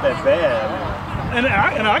row, not that bad. And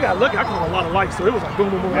I got lucky. I caught a lot of lights, so it was like boom,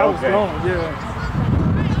 boom, boom. I was Okay. gone. Yeah.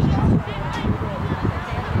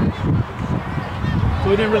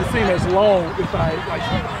 So it didn't really seem as long if I like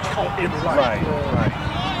caught in the light. Right, Yeah. right.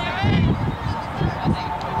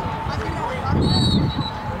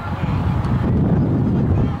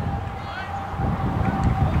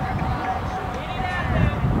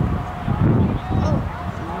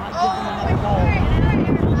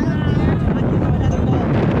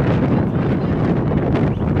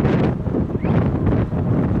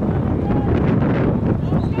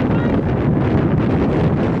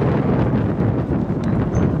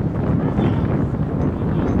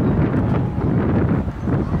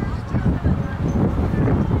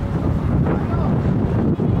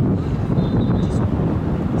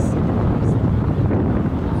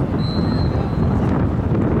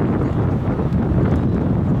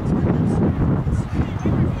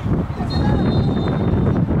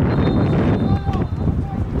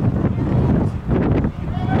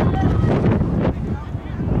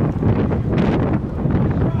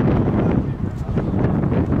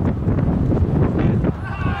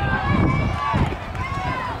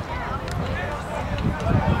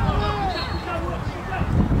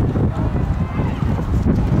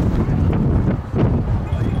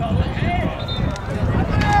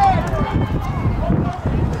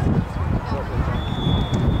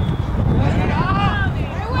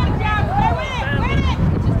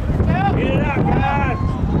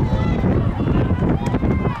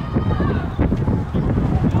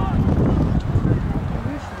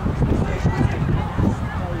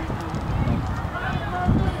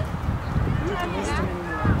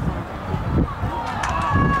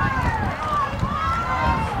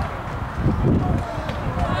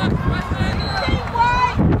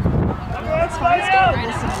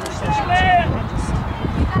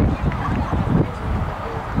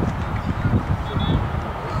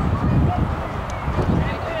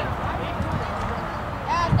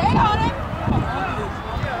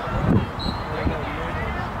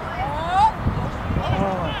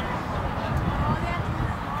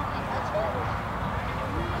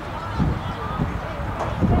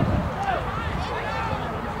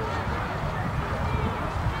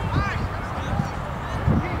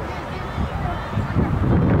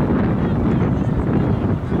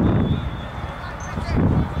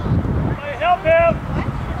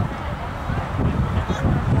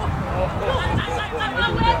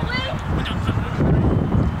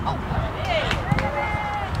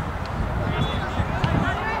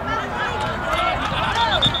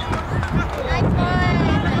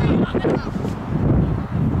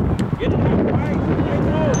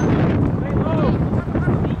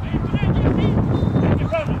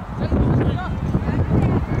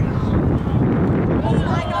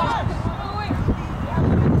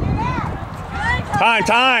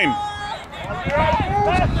 Time.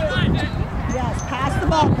 Yes, pass the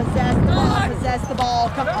ball, possess the ball, possess the ball.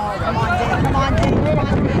 Come on, come on, Dave, come on, Dave, come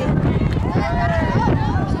on, Dave.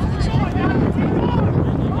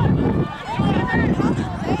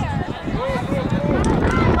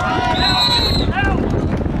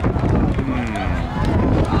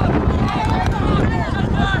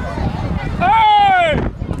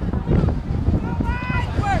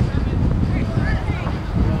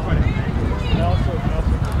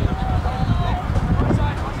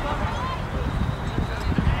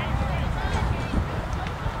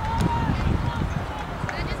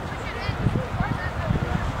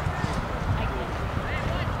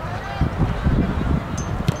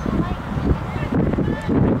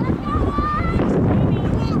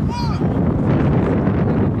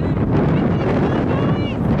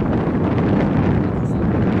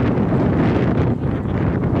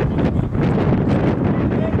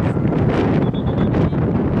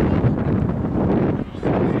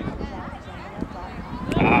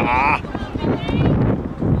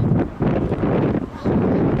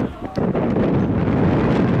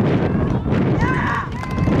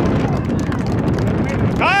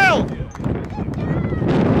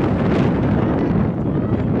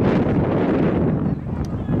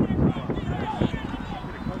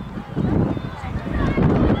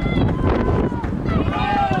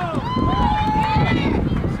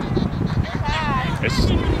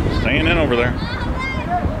 Staying in over there.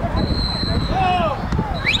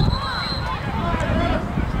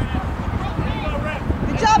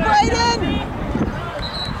 Good job, Brayden.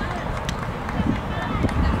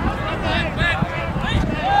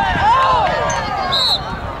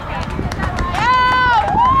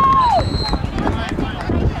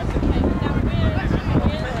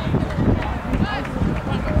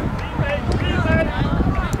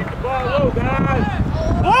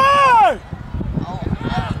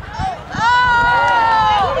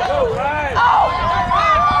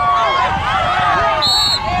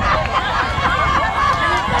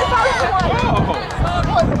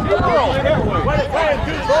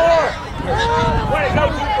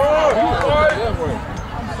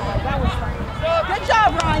 Good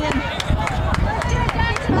job, Ryan.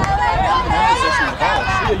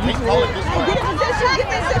 Get in position, get in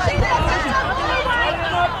position.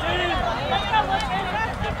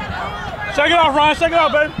 Shake it off, Ryan. Shake it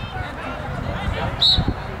off, baby.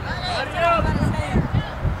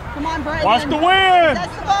 Come on, Brayden. Watch the wind.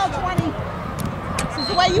 Possess the ball, 20. This is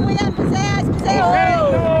the way you win. Possess, possess.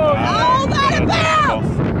 Oh, not a bounce.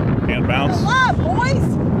 Can't bounce. Good luck,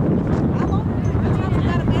 boys.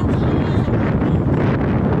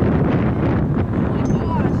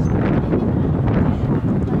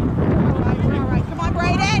 All right. Come on,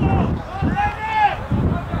 Brayden.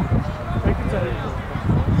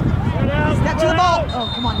 Step to the ball.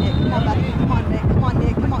 Oh, come on, Nick. Come on, buddy. Come on, Nick. Come on,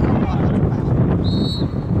 Nick. Come on.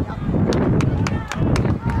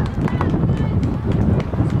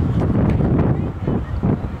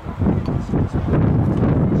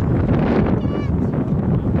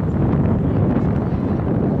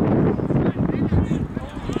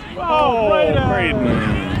 Brayden.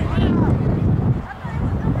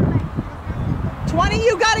 20,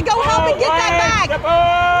 you got to go help and get that back. Step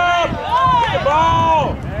up. Get the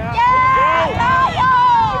ball.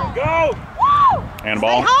 Go. Handball.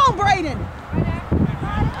 Stay home, Brayden.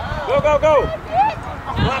 Go.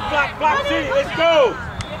 Block, C. Let's go.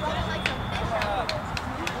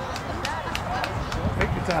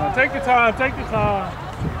 Take your time.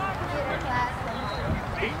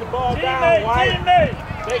 Keep the ball down, White.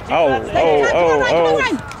 Oh. Yes,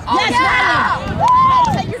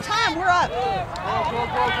 Ryan. Take your time. We're up.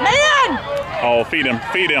 Man. Oh, feed him.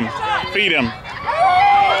 Keep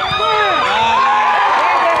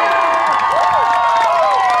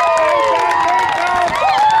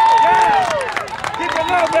it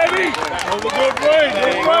low, baby. That was a good play.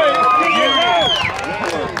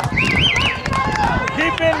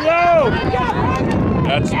 Keep it low.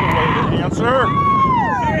 That's the way to answer.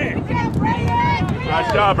 Nice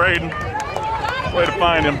job, Brayden. Way to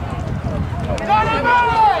find him. 24.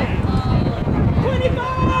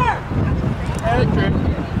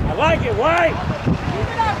 I like it, White.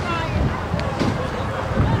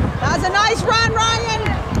 That was a nice run, Ryan.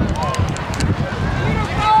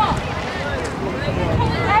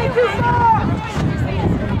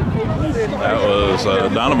 That was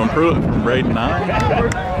Donovan Pruitt from grade 9.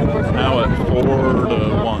 Now at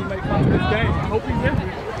 4-1.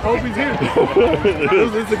 Hope he's here.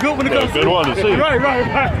 It's a good one to go. Good one to see. Right.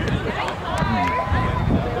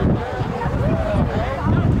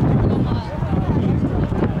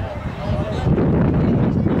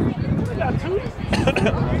 We got two.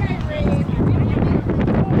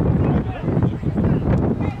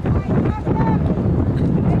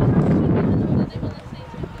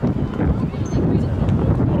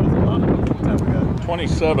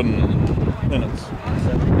 27 minutes.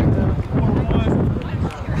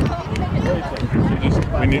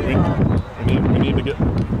 We need to get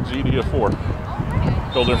GD a 4.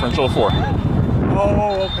 Goal differential of 4.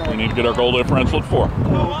 Oh, okay. We need to get our goal differential at 4.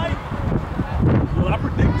 Well, I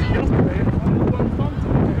predicted yesterday. I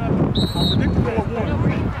predicted they were 1.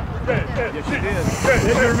 Yes, you did.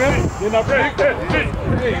 Did you remember? Didn't I predict that?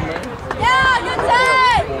 Yeah, good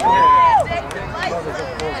time!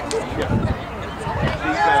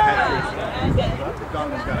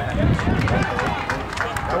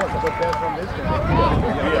 I wasn't put that from this guy.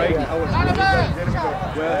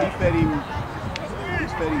 Well, he fed him 2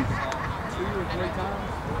 or 3 times.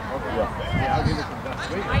 Okay. Yeah, I'll give it to Dutch.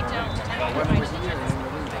 One over here and then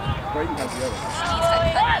Brayden has the other.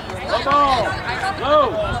 Come on!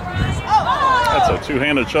 Go! That's a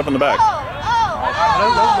two-handed shove in the back. That's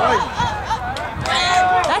right.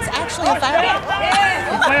 That's actually a foul.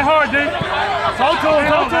 Play hard, dude. Talk to him,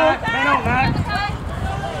 talk to him. Hang on, Matt.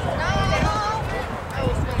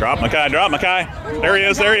 Drop Mackay, drop Mackay. There he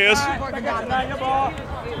is, there he is. Come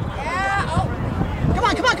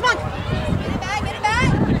on, come on, come on. Get it back!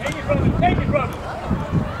 Take it, brother.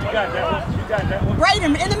 You got that one. You got that one.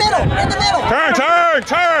 Braden, in the middle, in the middle. Turn, turn,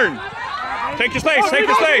 turn. Take your space, take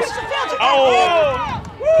your space. Oh.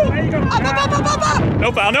 There you go. Up, up, up, up, up, up.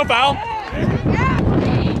 No foul, no foul.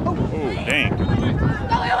 Oh, dang.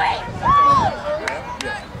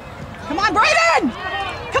 Come on, Braden.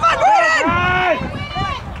 Come on, Braden.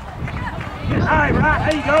 All right,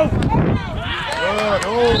 there you go.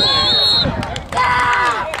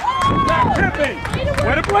 Tripping.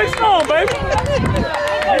 Way to play strong, baby.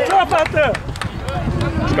 Get tough out there.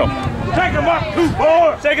 Let's go. Take him up, 2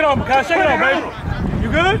 4. Shake it off, Makai. Shake it off, baby. You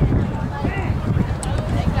good?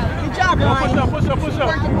 Good job, Ryan. Push up, push up, push up.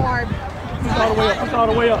 Working hard. Push all the way up, push all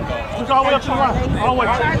the way up. Push all the way up to the right. All the way.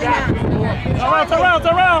 Turn around, turn around,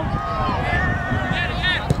 turn around.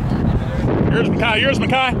 Here's Mackay, here's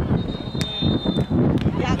Mackay.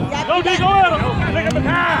 Go, D, go at him. Look at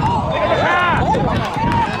Makai. Look at Makai.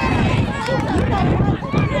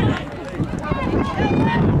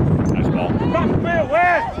 Nice ball. Cross the field,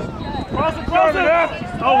 West. Cross it, cross it.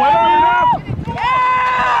 Oh, wait on your left.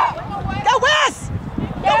 Go, Wes.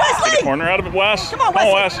 Go, Wesley. Corner out of it, Wes. Come on,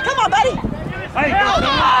 Wes. Come on, buddy. Hey,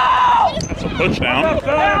 That's a push down.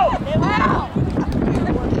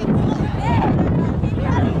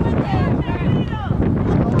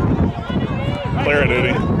 Clear it,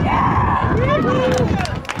 Eddie.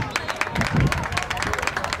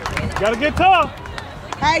 gotta get tough.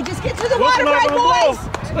 Hey, just get to the water break, boys.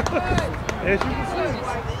 As you can see.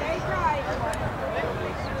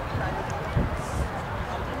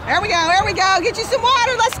 There we go, there we go. Get you some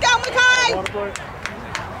water. Let's go, Mackay. Water break.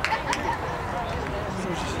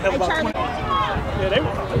 Hey, Charlie.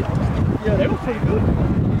 Yeah, they were pretty good.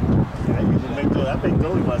 I usually make those. I make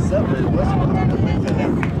those myself. But it wasn't.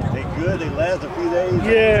 They good. They last a few days.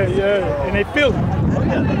 Yeah, yeah, and they feel it. Oh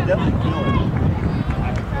yeah, they definitely feel it.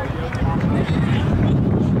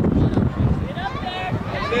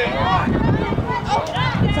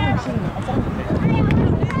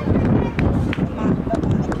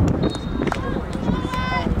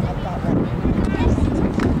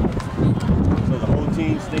 So the whole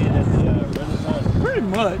team staying at the Renaissance. Pretty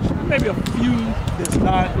much. Maybe a few that's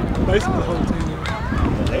not. Basically the whole team.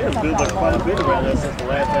 They have built up quite a bit around us since the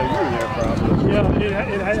last time you were there, probably. Yeah,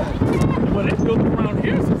 it has. Well, they built around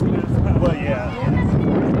here since the last time. Well, yeah.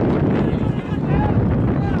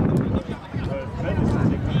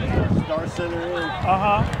 Star Center in.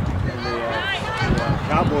 Uh-huh. And the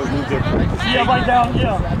Cowboys moved their practice. Yeah, right down,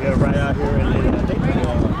 yeah. Yeah, right out here. And then I think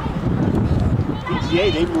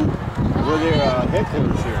PGA, they moved where their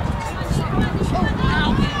headquarters here.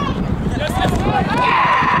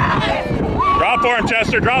 Drop for him,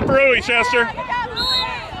 Chester. Drop for Rui, Chester.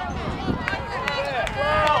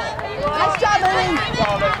 Nice job, Louie.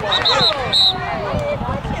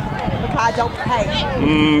 Mackay, don't pay.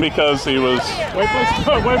 Because he was. Way to play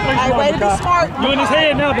smart, way to play Hey, smart. way to be Makai. smart. You in his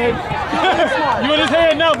head now, baby. You in his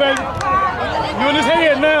head now, baby. You in his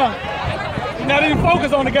head now. You're not even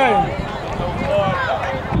focused on the game.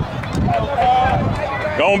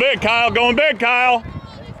 Going big, Kyle. Going big, Kyle.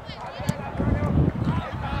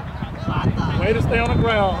 Way to stay on the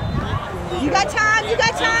ground. You got time, you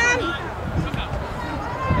got time.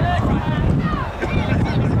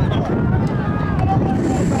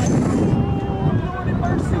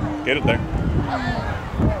 Get it there.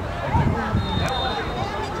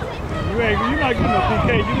 You're not getting no PK.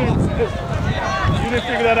 You didn't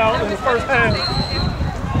figure that out in the first half.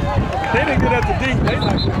 They didn't get at the D. They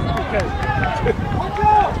not getting PK.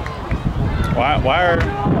 Why are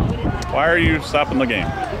Why are you stopping the game?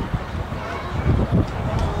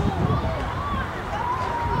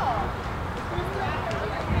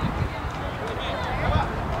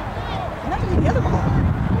 The other ball.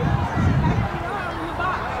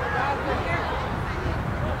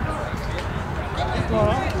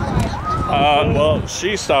 Well,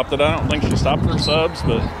 she stopped it. I don't think she stopped her subs,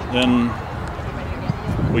 but then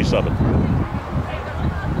we sub it.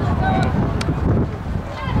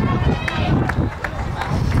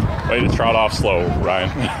 Way to trot off slow, Ryan.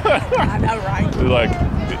 I know, right? Like,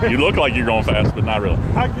 you look like you're going fast, but not really.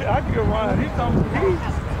 I get Ryan.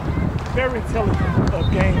 He's very intelligent of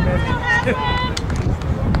game management.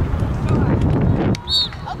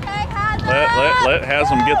 Okay, Hazem. Let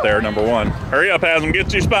Haslam get there, number one. Hurry up, Haslam, get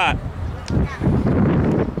to your spot.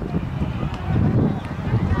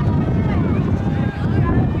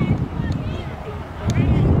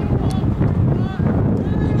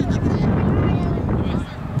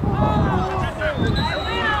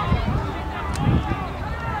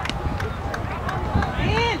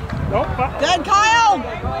 Good, Kyle.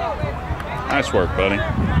 Nice work, buddy.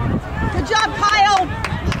 Good job, Kyle.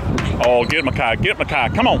 Oh, get Makai, get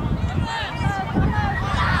Makai. Come on.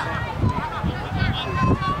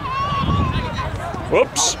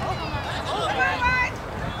 Whoops.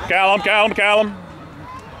 Callum. Oh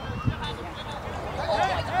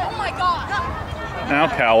my God. Now,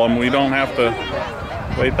 Callum, we don't have to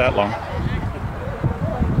wait that long.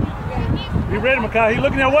 You ready, Makai? He's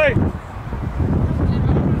looking that way.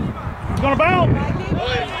 He's gonna bounce.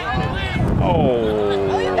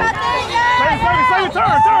 Oh. You got this. Save,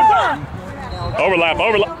 turn. Overlap.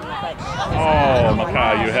 Oh,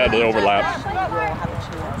 Makai, you had the overlap.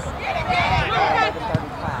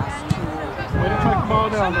 Way to take the ball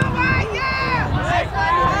down there.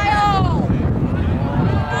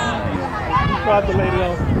 Tried to lay it on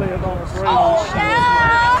his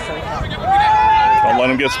Don't let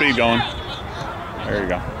him get speed going. There you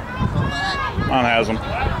go. Come on, Haslam.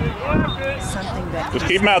 Just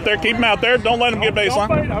keep him out there. Don't let him get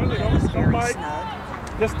baseline. Don't bite.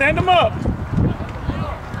 Just stand him up.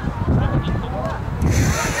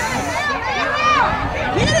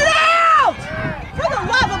 Get it out! For the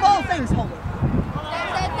love of all things holy.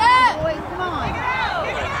 Boys, come on.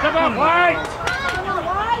 Come on, White. Come on,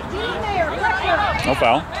 White. Get in there. Pressure. No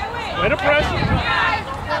foul. Way to press.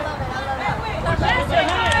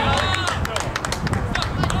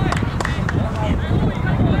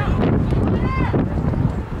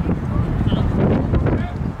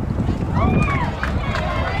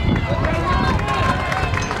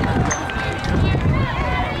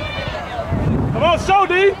 Come on, show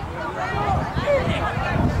D.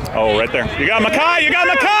 Oh, right there. You got Makai. Nick,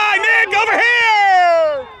 over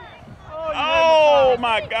here. Oh,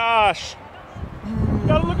 my gosh. You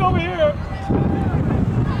gotta look over here.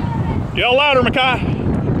 Yell louder, Makai.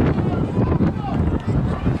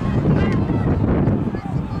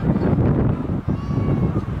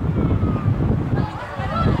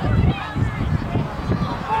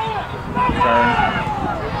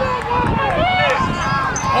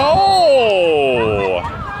 Oh!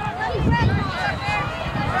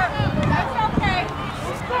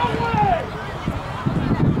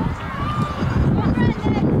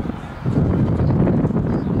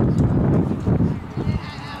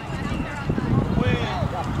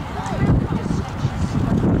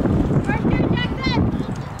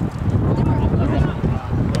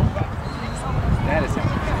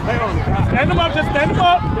 Stand him up, just stand him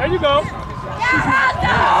up. There you go. Out.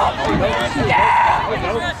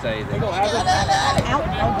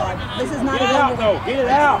 Oh, God. This is not Get it out, though. Get it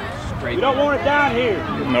out. You don't want it down here.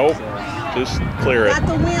 Nope. Just clear it. Got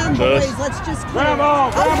the win, Just boys. Let's just clear Grab it.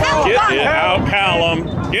 on, grab on. get it out, Callum.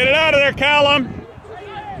 Get it out of there, Callum.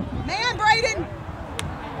 Man, Braden.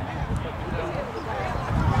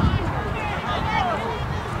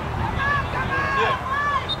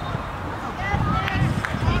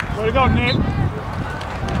 Way to go, Nick.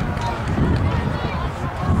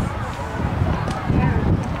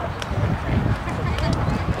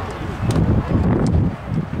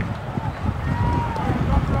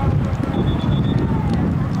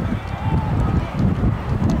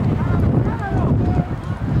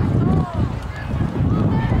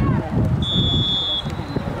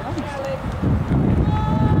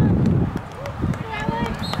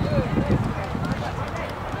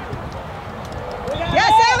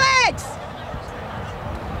 Yes, Alex.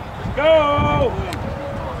 Go!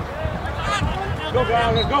 Go,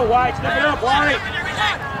 guys. Let's go, White. Step it up, White.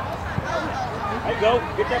 There you go.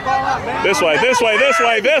 Get that ball out, man. This way.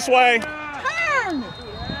 Turn.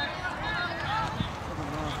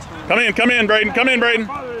 Come in, Braden.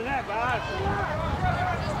 Farther than that, guys.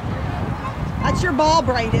 That's your ball,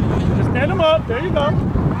 Braden. Just stand them up. There you go.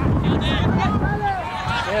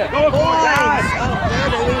 Yeah. Go for it, guys. Oh, there,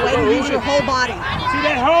 Louie. Way to use your whole body. See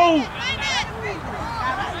that hole?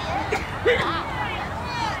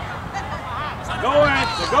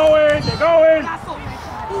 They're going.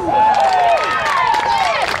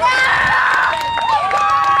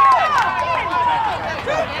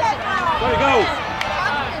 There you go.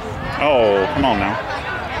 Oh, come on now.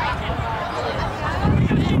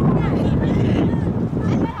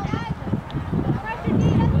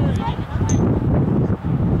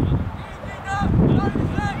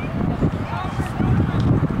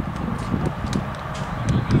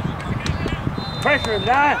 Pressure him,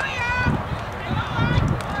 guys.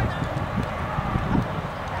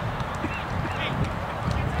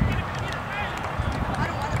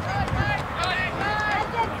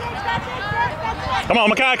 Come on,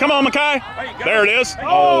 Mackay. Come on, Mackay. There it is.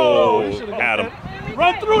 Oh, Adam.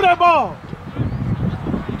 Run through that ball.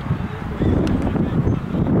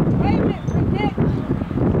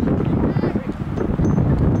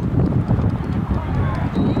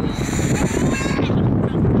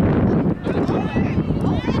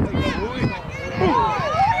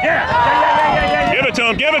 Yeah. Give it to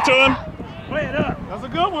him. Give it to him. Play it up. That's a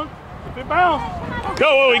good one. If it bounce.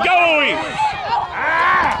 Go, Louie. Go, Louie.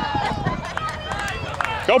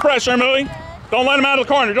 Go pressure him, Louie. Don't let him out of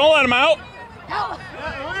the corner. Don't let him out.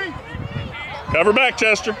 Cover back,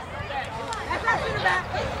 Chester.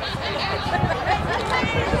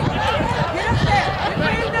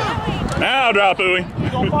 Now drop, Louie.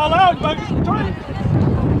 He's going to fall out. You better get the train.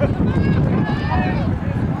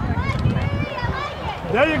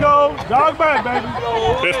 There you go. Jog back, baby.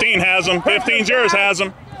 15 has him. 15's yours, has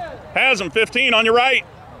him. Has him. 15 on your right.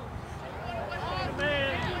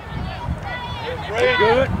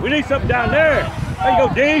 Good. We need something down there. There you go,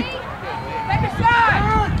 D.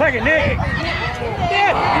 Take it, Nick.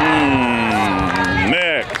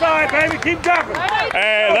 Nick. It's all right, baby. Keep dropping.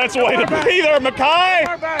 Hey, that's the way to be there,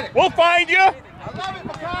 Mackay. We'll find you. I love it,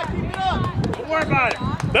 Mackay. Keep it up. Don't worry about it.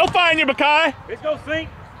 They'll find you, Mackay. It's going to sink.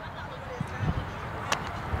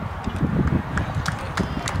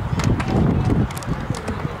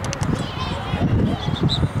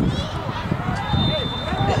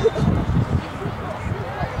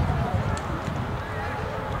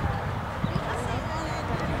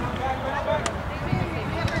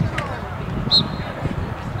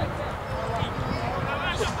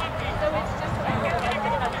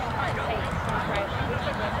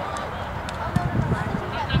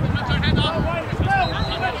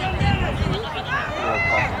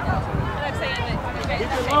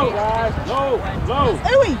 Low.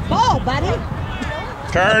 Louie, ball, buddy.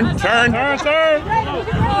 Turn. Turn.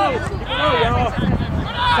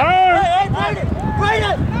 Hey,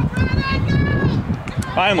 Braden.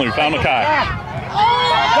 Finally, we found Mackay.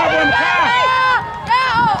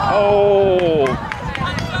 Oh.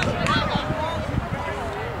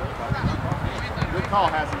 Good call,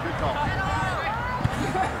 Hassan. Good call.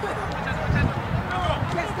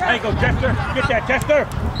 There you go, Chester. Get that, Chester.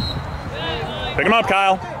 Pick him up,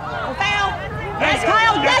 Kyle. Yes,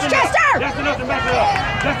 Kyle. Yes, Chester. Just enough to mess it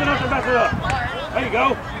up. Just enough to mess it up. There you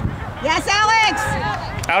go. Yes, Alex.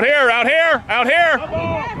 Out here. Come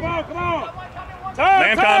on.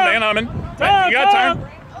 Man coming. You got time.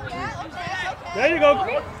 There you go.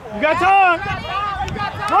 You got time.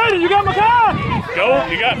 Brandon, you got Mackay. Go.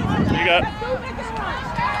 You got.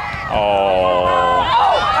 Oh.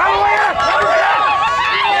 Out of the way up.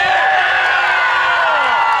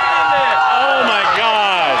 Oh my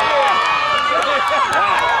God.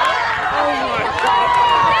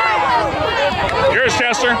 Yours,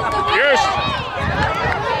 Chester. Yours.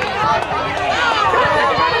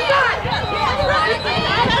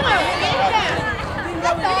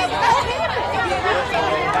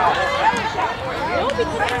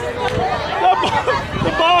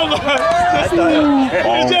 The ball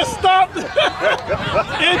it just stopped. It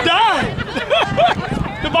died.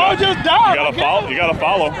 The ball just died. You gotta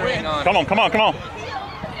follow. Come on.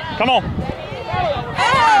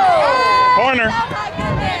 Corner.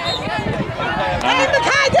 Hey,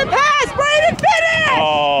 Mackay, good pass. Braden, finish.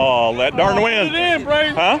 Oh, that darn Put wind. it in,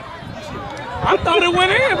 Brady. Huh? I thought it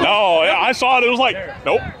went in. No, I saw it. It was like,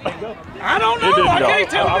 nope. I don't It know. didn't I go. can't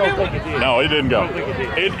tell if it did. No, it didn't go.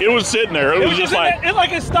 It was sitting there. It was just like it's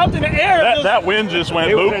like it stopped in the air. that wind just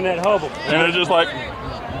went boop, that hubble. and it's just like,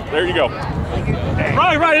 there you go.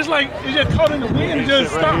 Right. It's like it just caught in the wind and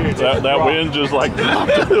just stopped. That wind just like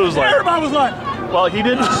it was like. Everybody was like, Well, he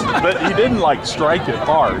didn't like strike it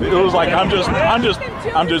hard. It was like I'm just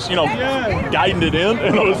guiding it in,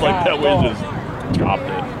 and it was like that wind just dropped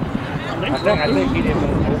it. I think he didn't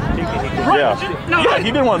want to overtake it. Yeah. No, Yeah, he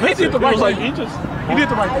didn't want to miss it. He did the right was like, thing. he just. He did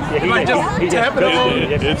the right thing. Like just tap it on.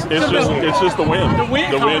 It's just the wind. The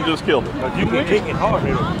wind just killed it. You can kick it hard.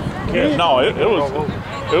 No, it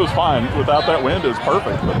was fine. Without that wind, it was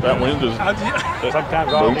perfect. But that wind is.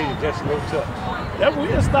 Sometimes all you need is just a little touch. That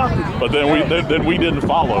wind stopped it. But then we didn't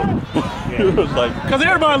follow. It was like because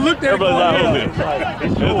everybody looked at it.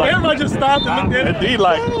 Everybody just stopped and looked at it. Indeed,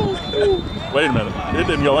 like, wait a minute, it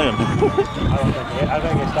didn't go in. I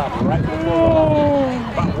think it stopped right before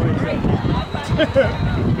about where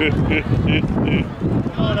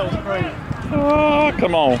Oh, that was crazy. Oh,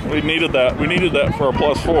 come on, we needed that. We needed that for a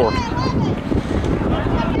 +4.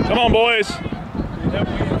 Come on, boys. That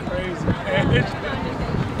wind crazy, man.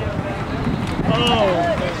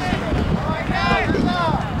 Oh.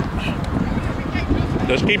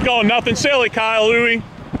 Just keep going. Nothing silly, Kyle, Louie.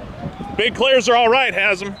 Big clears are all right,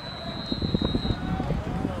 has them.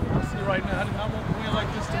 I'll see right now. I want to win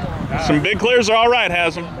like this tomorrow. Some big clears are all right,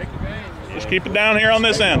 has them. Just keep it down here on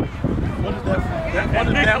this end. What if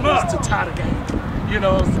that was to tie the game? You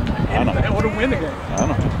know, or to win the game. I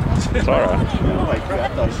know. It's all right. I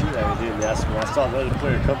thought she had it in. That's when I saw another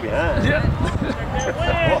player come behind. Yeah.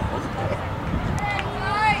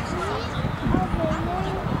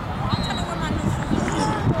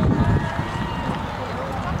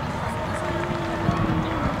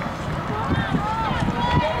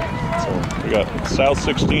 We got South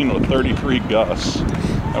 16 with 33 gusts.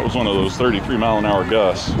 That was one of those 33-mile-an-hour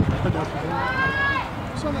gusts.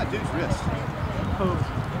 What's on that dude's wrist?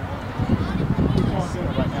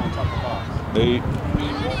 Right now on top of the box.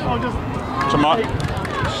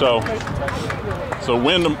 So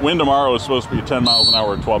wind tomorrow is supposed to be 10 miles an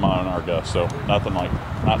hour, 12-mile-an-hour gust. So nothing like,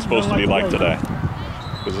 not supposed to be like today,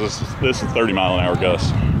 because this is 30-mile-an-hour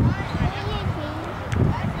gusts.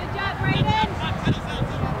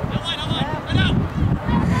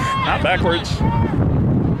 Not backwards.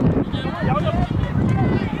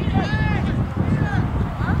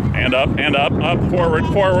 And up, forward.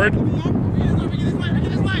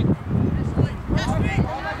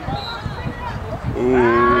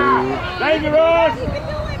 Ooh. Thank you, Ross.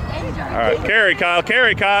 All right, carry, Kyle. Take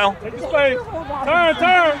your space. Turn.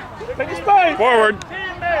 Take your space. Forward.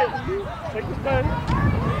 Take your space.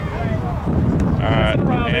 All right,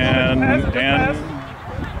 and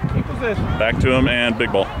Keep possession. back to him and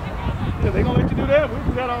big ball. Yeah, they gonna let you do that. We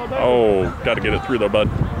do that all day. Oh, got to get it through though, bud.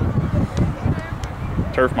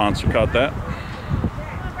 Turf monster caught that.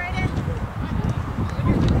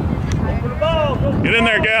 Get in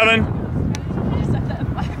there, Gavin.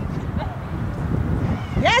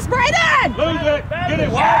 Yes, Brayden! Lose it. Get it.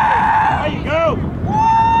 There you go.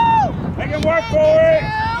 Woo! Make him work for it.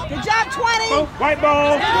 Good job, 20. White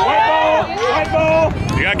ball.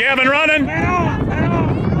 You got Gavin running. Man on.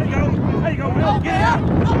 There you go, Will. Get it out.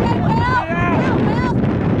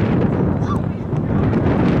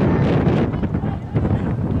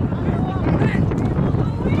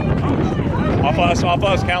 Off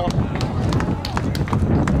us, Callum.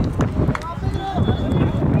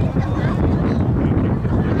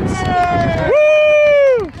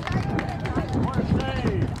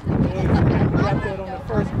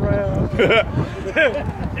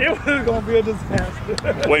 It was going to be a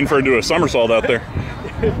disaster. Waiting for her to do a somersault out there.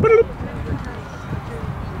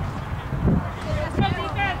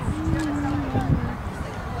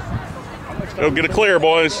 Go get a clear,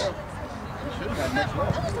 boys.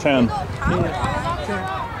 10.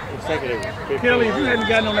 Kelly, if you hadn't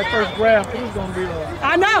gotten on that first grab, it was going to be like...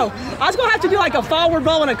 I know. I was going to have to do like a forward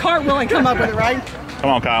roll and a cartwheel and come up with it, right? Come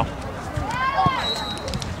on, Kyle.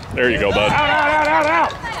 There you go, bud.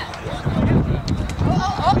 Out.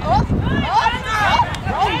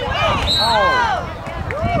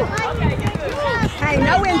 Hey,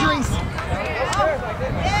 no injuries.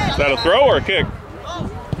 Is that a throw or a kick?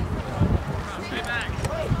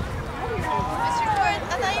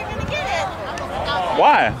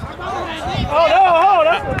 Why? Oh, no,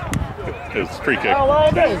 that's It's free kick. all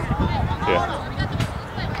day. Yeah.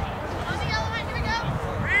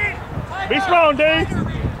 Be strong, D.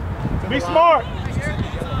 Be smart.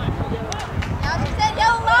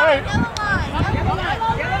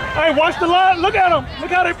 Hey, watch the line. Look at him.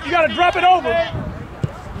 Look how you got to drop it over.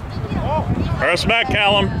 Hustle back,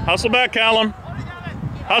 Callum. Hustle back, Callum.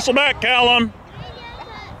 Hustle back, Callum.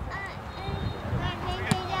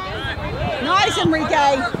 Nice,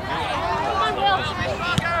 Enrique.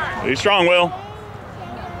 Be strong, Will.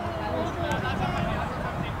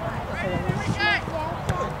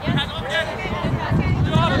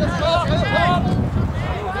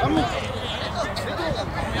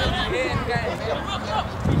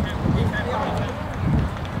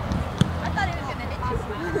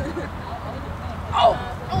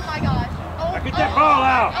 that ball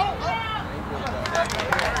out.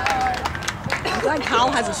 I'm glad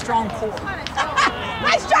Kyle has a strong core.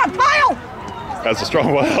 Nice job, Kyle! Has a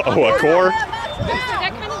strong what core?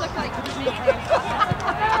 That kind of looked like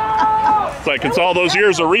It's like it's all those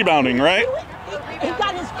years of rebounding, right? He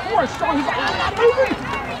got his core strong. He's like, I'm not moving.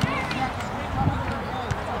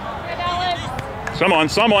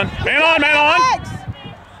 Someone. Man on, man on.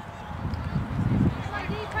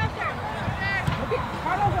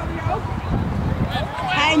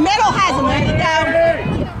 Hey, middle has him. There you go.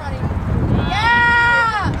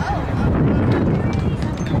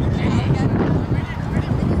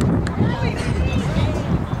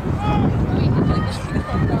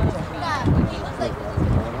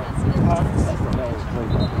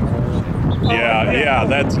 Yeah,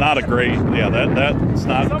 that's not a great. Yeah, that's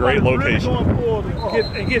not a great location. Going forward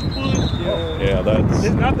and get pushed. Yeah, that's.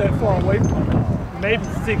 It's not that far away from it. Maybe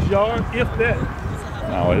 6 yards, if that.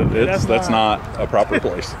 No, that's not a proper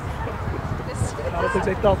place. I don't think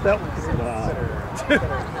they thought that was.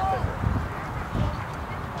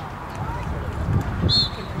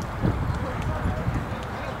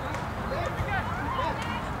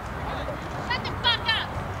 Shut the fuck up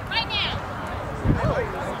right now.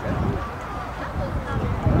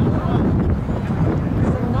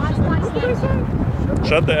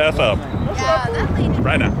 Shut the F up.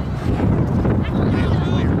 Right now.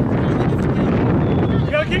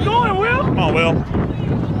 You gotta keep going, Will. Come on, Will.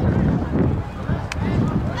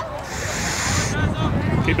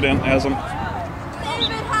 Keep it in, as him.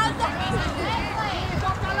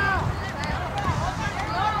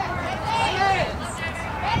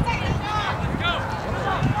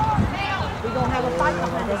 We're going to have a fight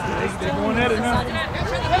behind this. They're going at it now.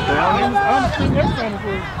 I'm seeing their fans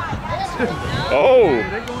with. Oh.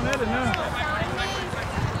 They're going at it now.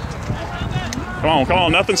 Come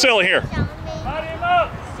on. Nothing silly here. Light him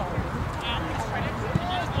up.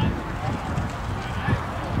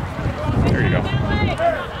 There you go.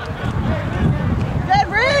 Good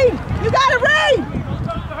read. You got to read.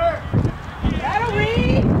 That'll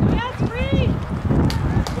read. Yes, read.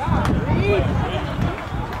 Read.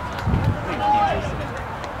 No,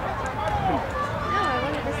 I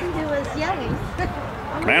wanted to see who was yelling.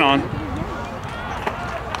 Man on.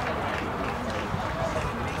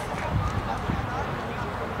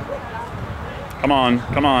 Come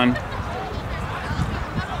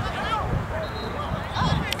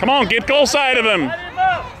on, get goal side of him.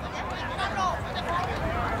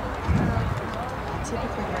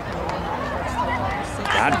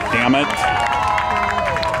 God damn it.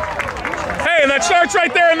 Hey, that starts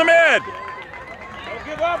right there in the mid. Don't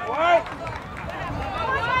give up, White.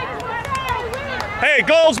 Hey,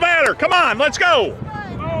 goals matter. Come on, let's go.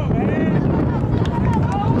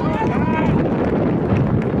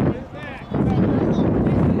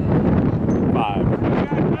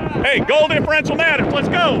 Hey, goal differential matters. Let's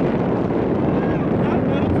go.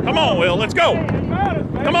 Come on, Will. Let's go.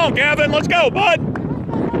 Come on, Gavin. Let's go, bud.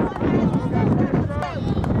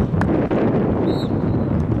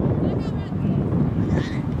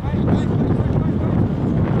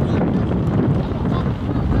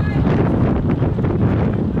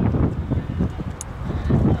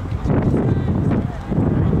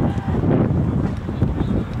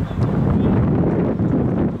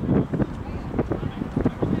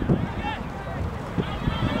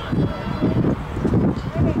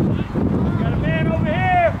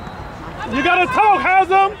 You gotta talk,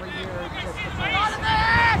 Hasm.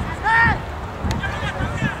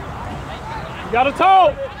 You gotta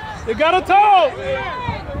talk. You gotta talk.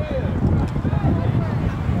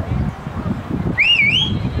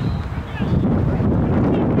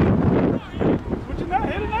 Switch it now.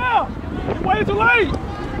 Hit it now. You're way too late.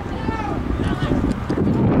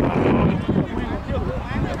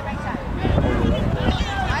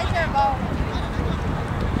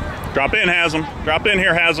 Drop in, Hasm. Drop in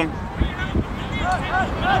here, Hasm.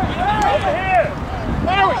 Over here.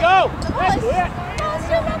 There we go. That's it.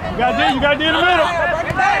 You gotta do in the middle.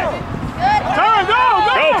 Turn, go.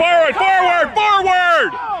 Go forward.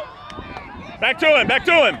 Back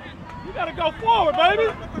to him. You gotta go forward, baby.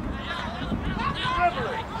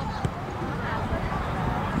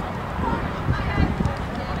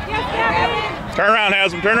 Turn around,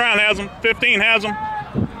 Hasm. 15, Hasm.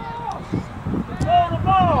 Hold the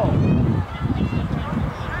ball.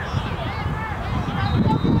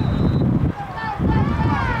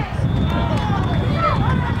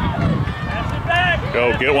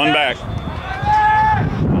 Go, get one back.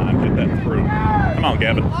 Come on, get that through. Come on,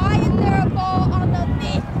 Gavin. Why is there a ball on the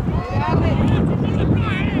field?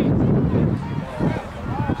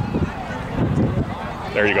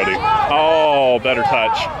 There you go, dude. Oh, better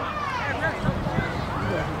touch.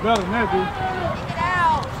 better than that, dude. Get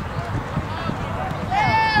out.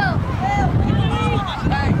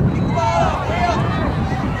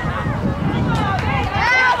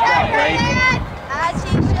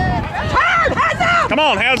 Come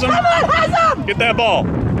on, Haslam. Come on, Haslam. Get that ball.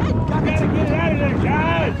 Gotta get it out of there,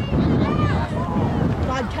 guys.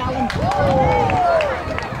 God, Callum.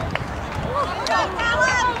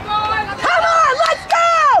 Come on, let's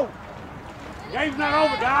go. Game's not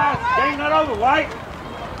over, guys. Game's not over, White.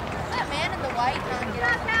 That man in the white trying to get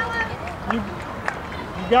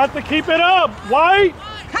out. You got to keep it up, White.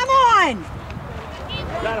 Come on. You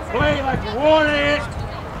gotta play like you want it.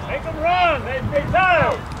 Make them run. They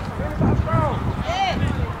tired.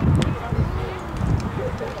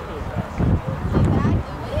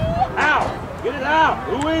 Out. Get it out.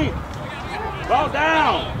 Louis. Ball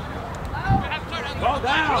down. Ball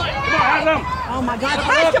down. Come on, Haslam. Oh my God, Come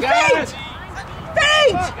pass up, the guys. feet.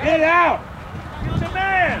 Get it out. Get the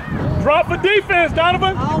man. Drop the defense,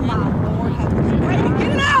 Donovan. Oh my Lord, Brady,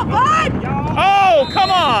 get it out, bud. Oh, come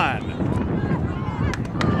on.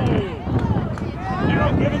 You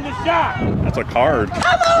don't give him the shot. That's a card. Come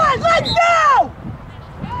on, let's go.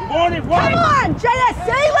 You want it, White. Come on, JSC,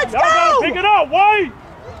 let's Y'all gotta go. pick it up, White.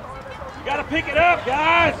 You gotta pick it up,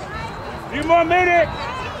 guys. A few more minutes.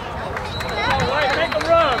 Come on, White, make them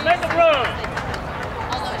run. Make them run.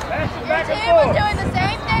 Pass it back Your and team was forth. doing the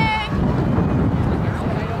same thing.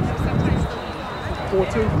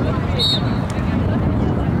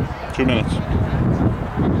 4-2. 2 minutes.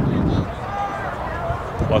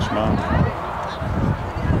 Plus 9.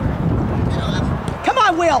 Come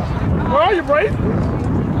on, Will. Where are you, Brady?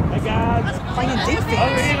 Hey, guys. Playing Other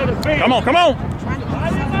defense. end of the field. Come on, come on.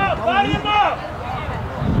 Body him up. Body him up.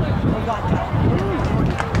 Oh God, Callum.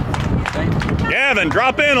 Gavin,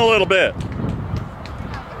 drop in a little bit.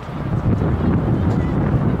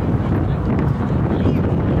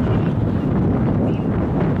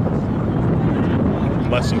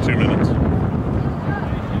 Less than 2 minutes.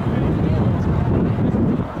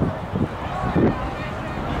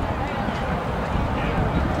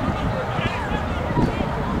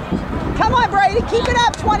 Come on, Brady, keep it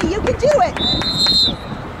up, 20. You can do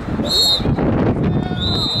it.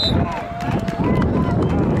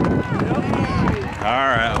 All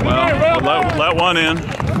right, well, we'll let one in.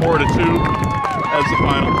 4-2 as the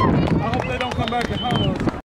final. I hope they don't come back and hunt us.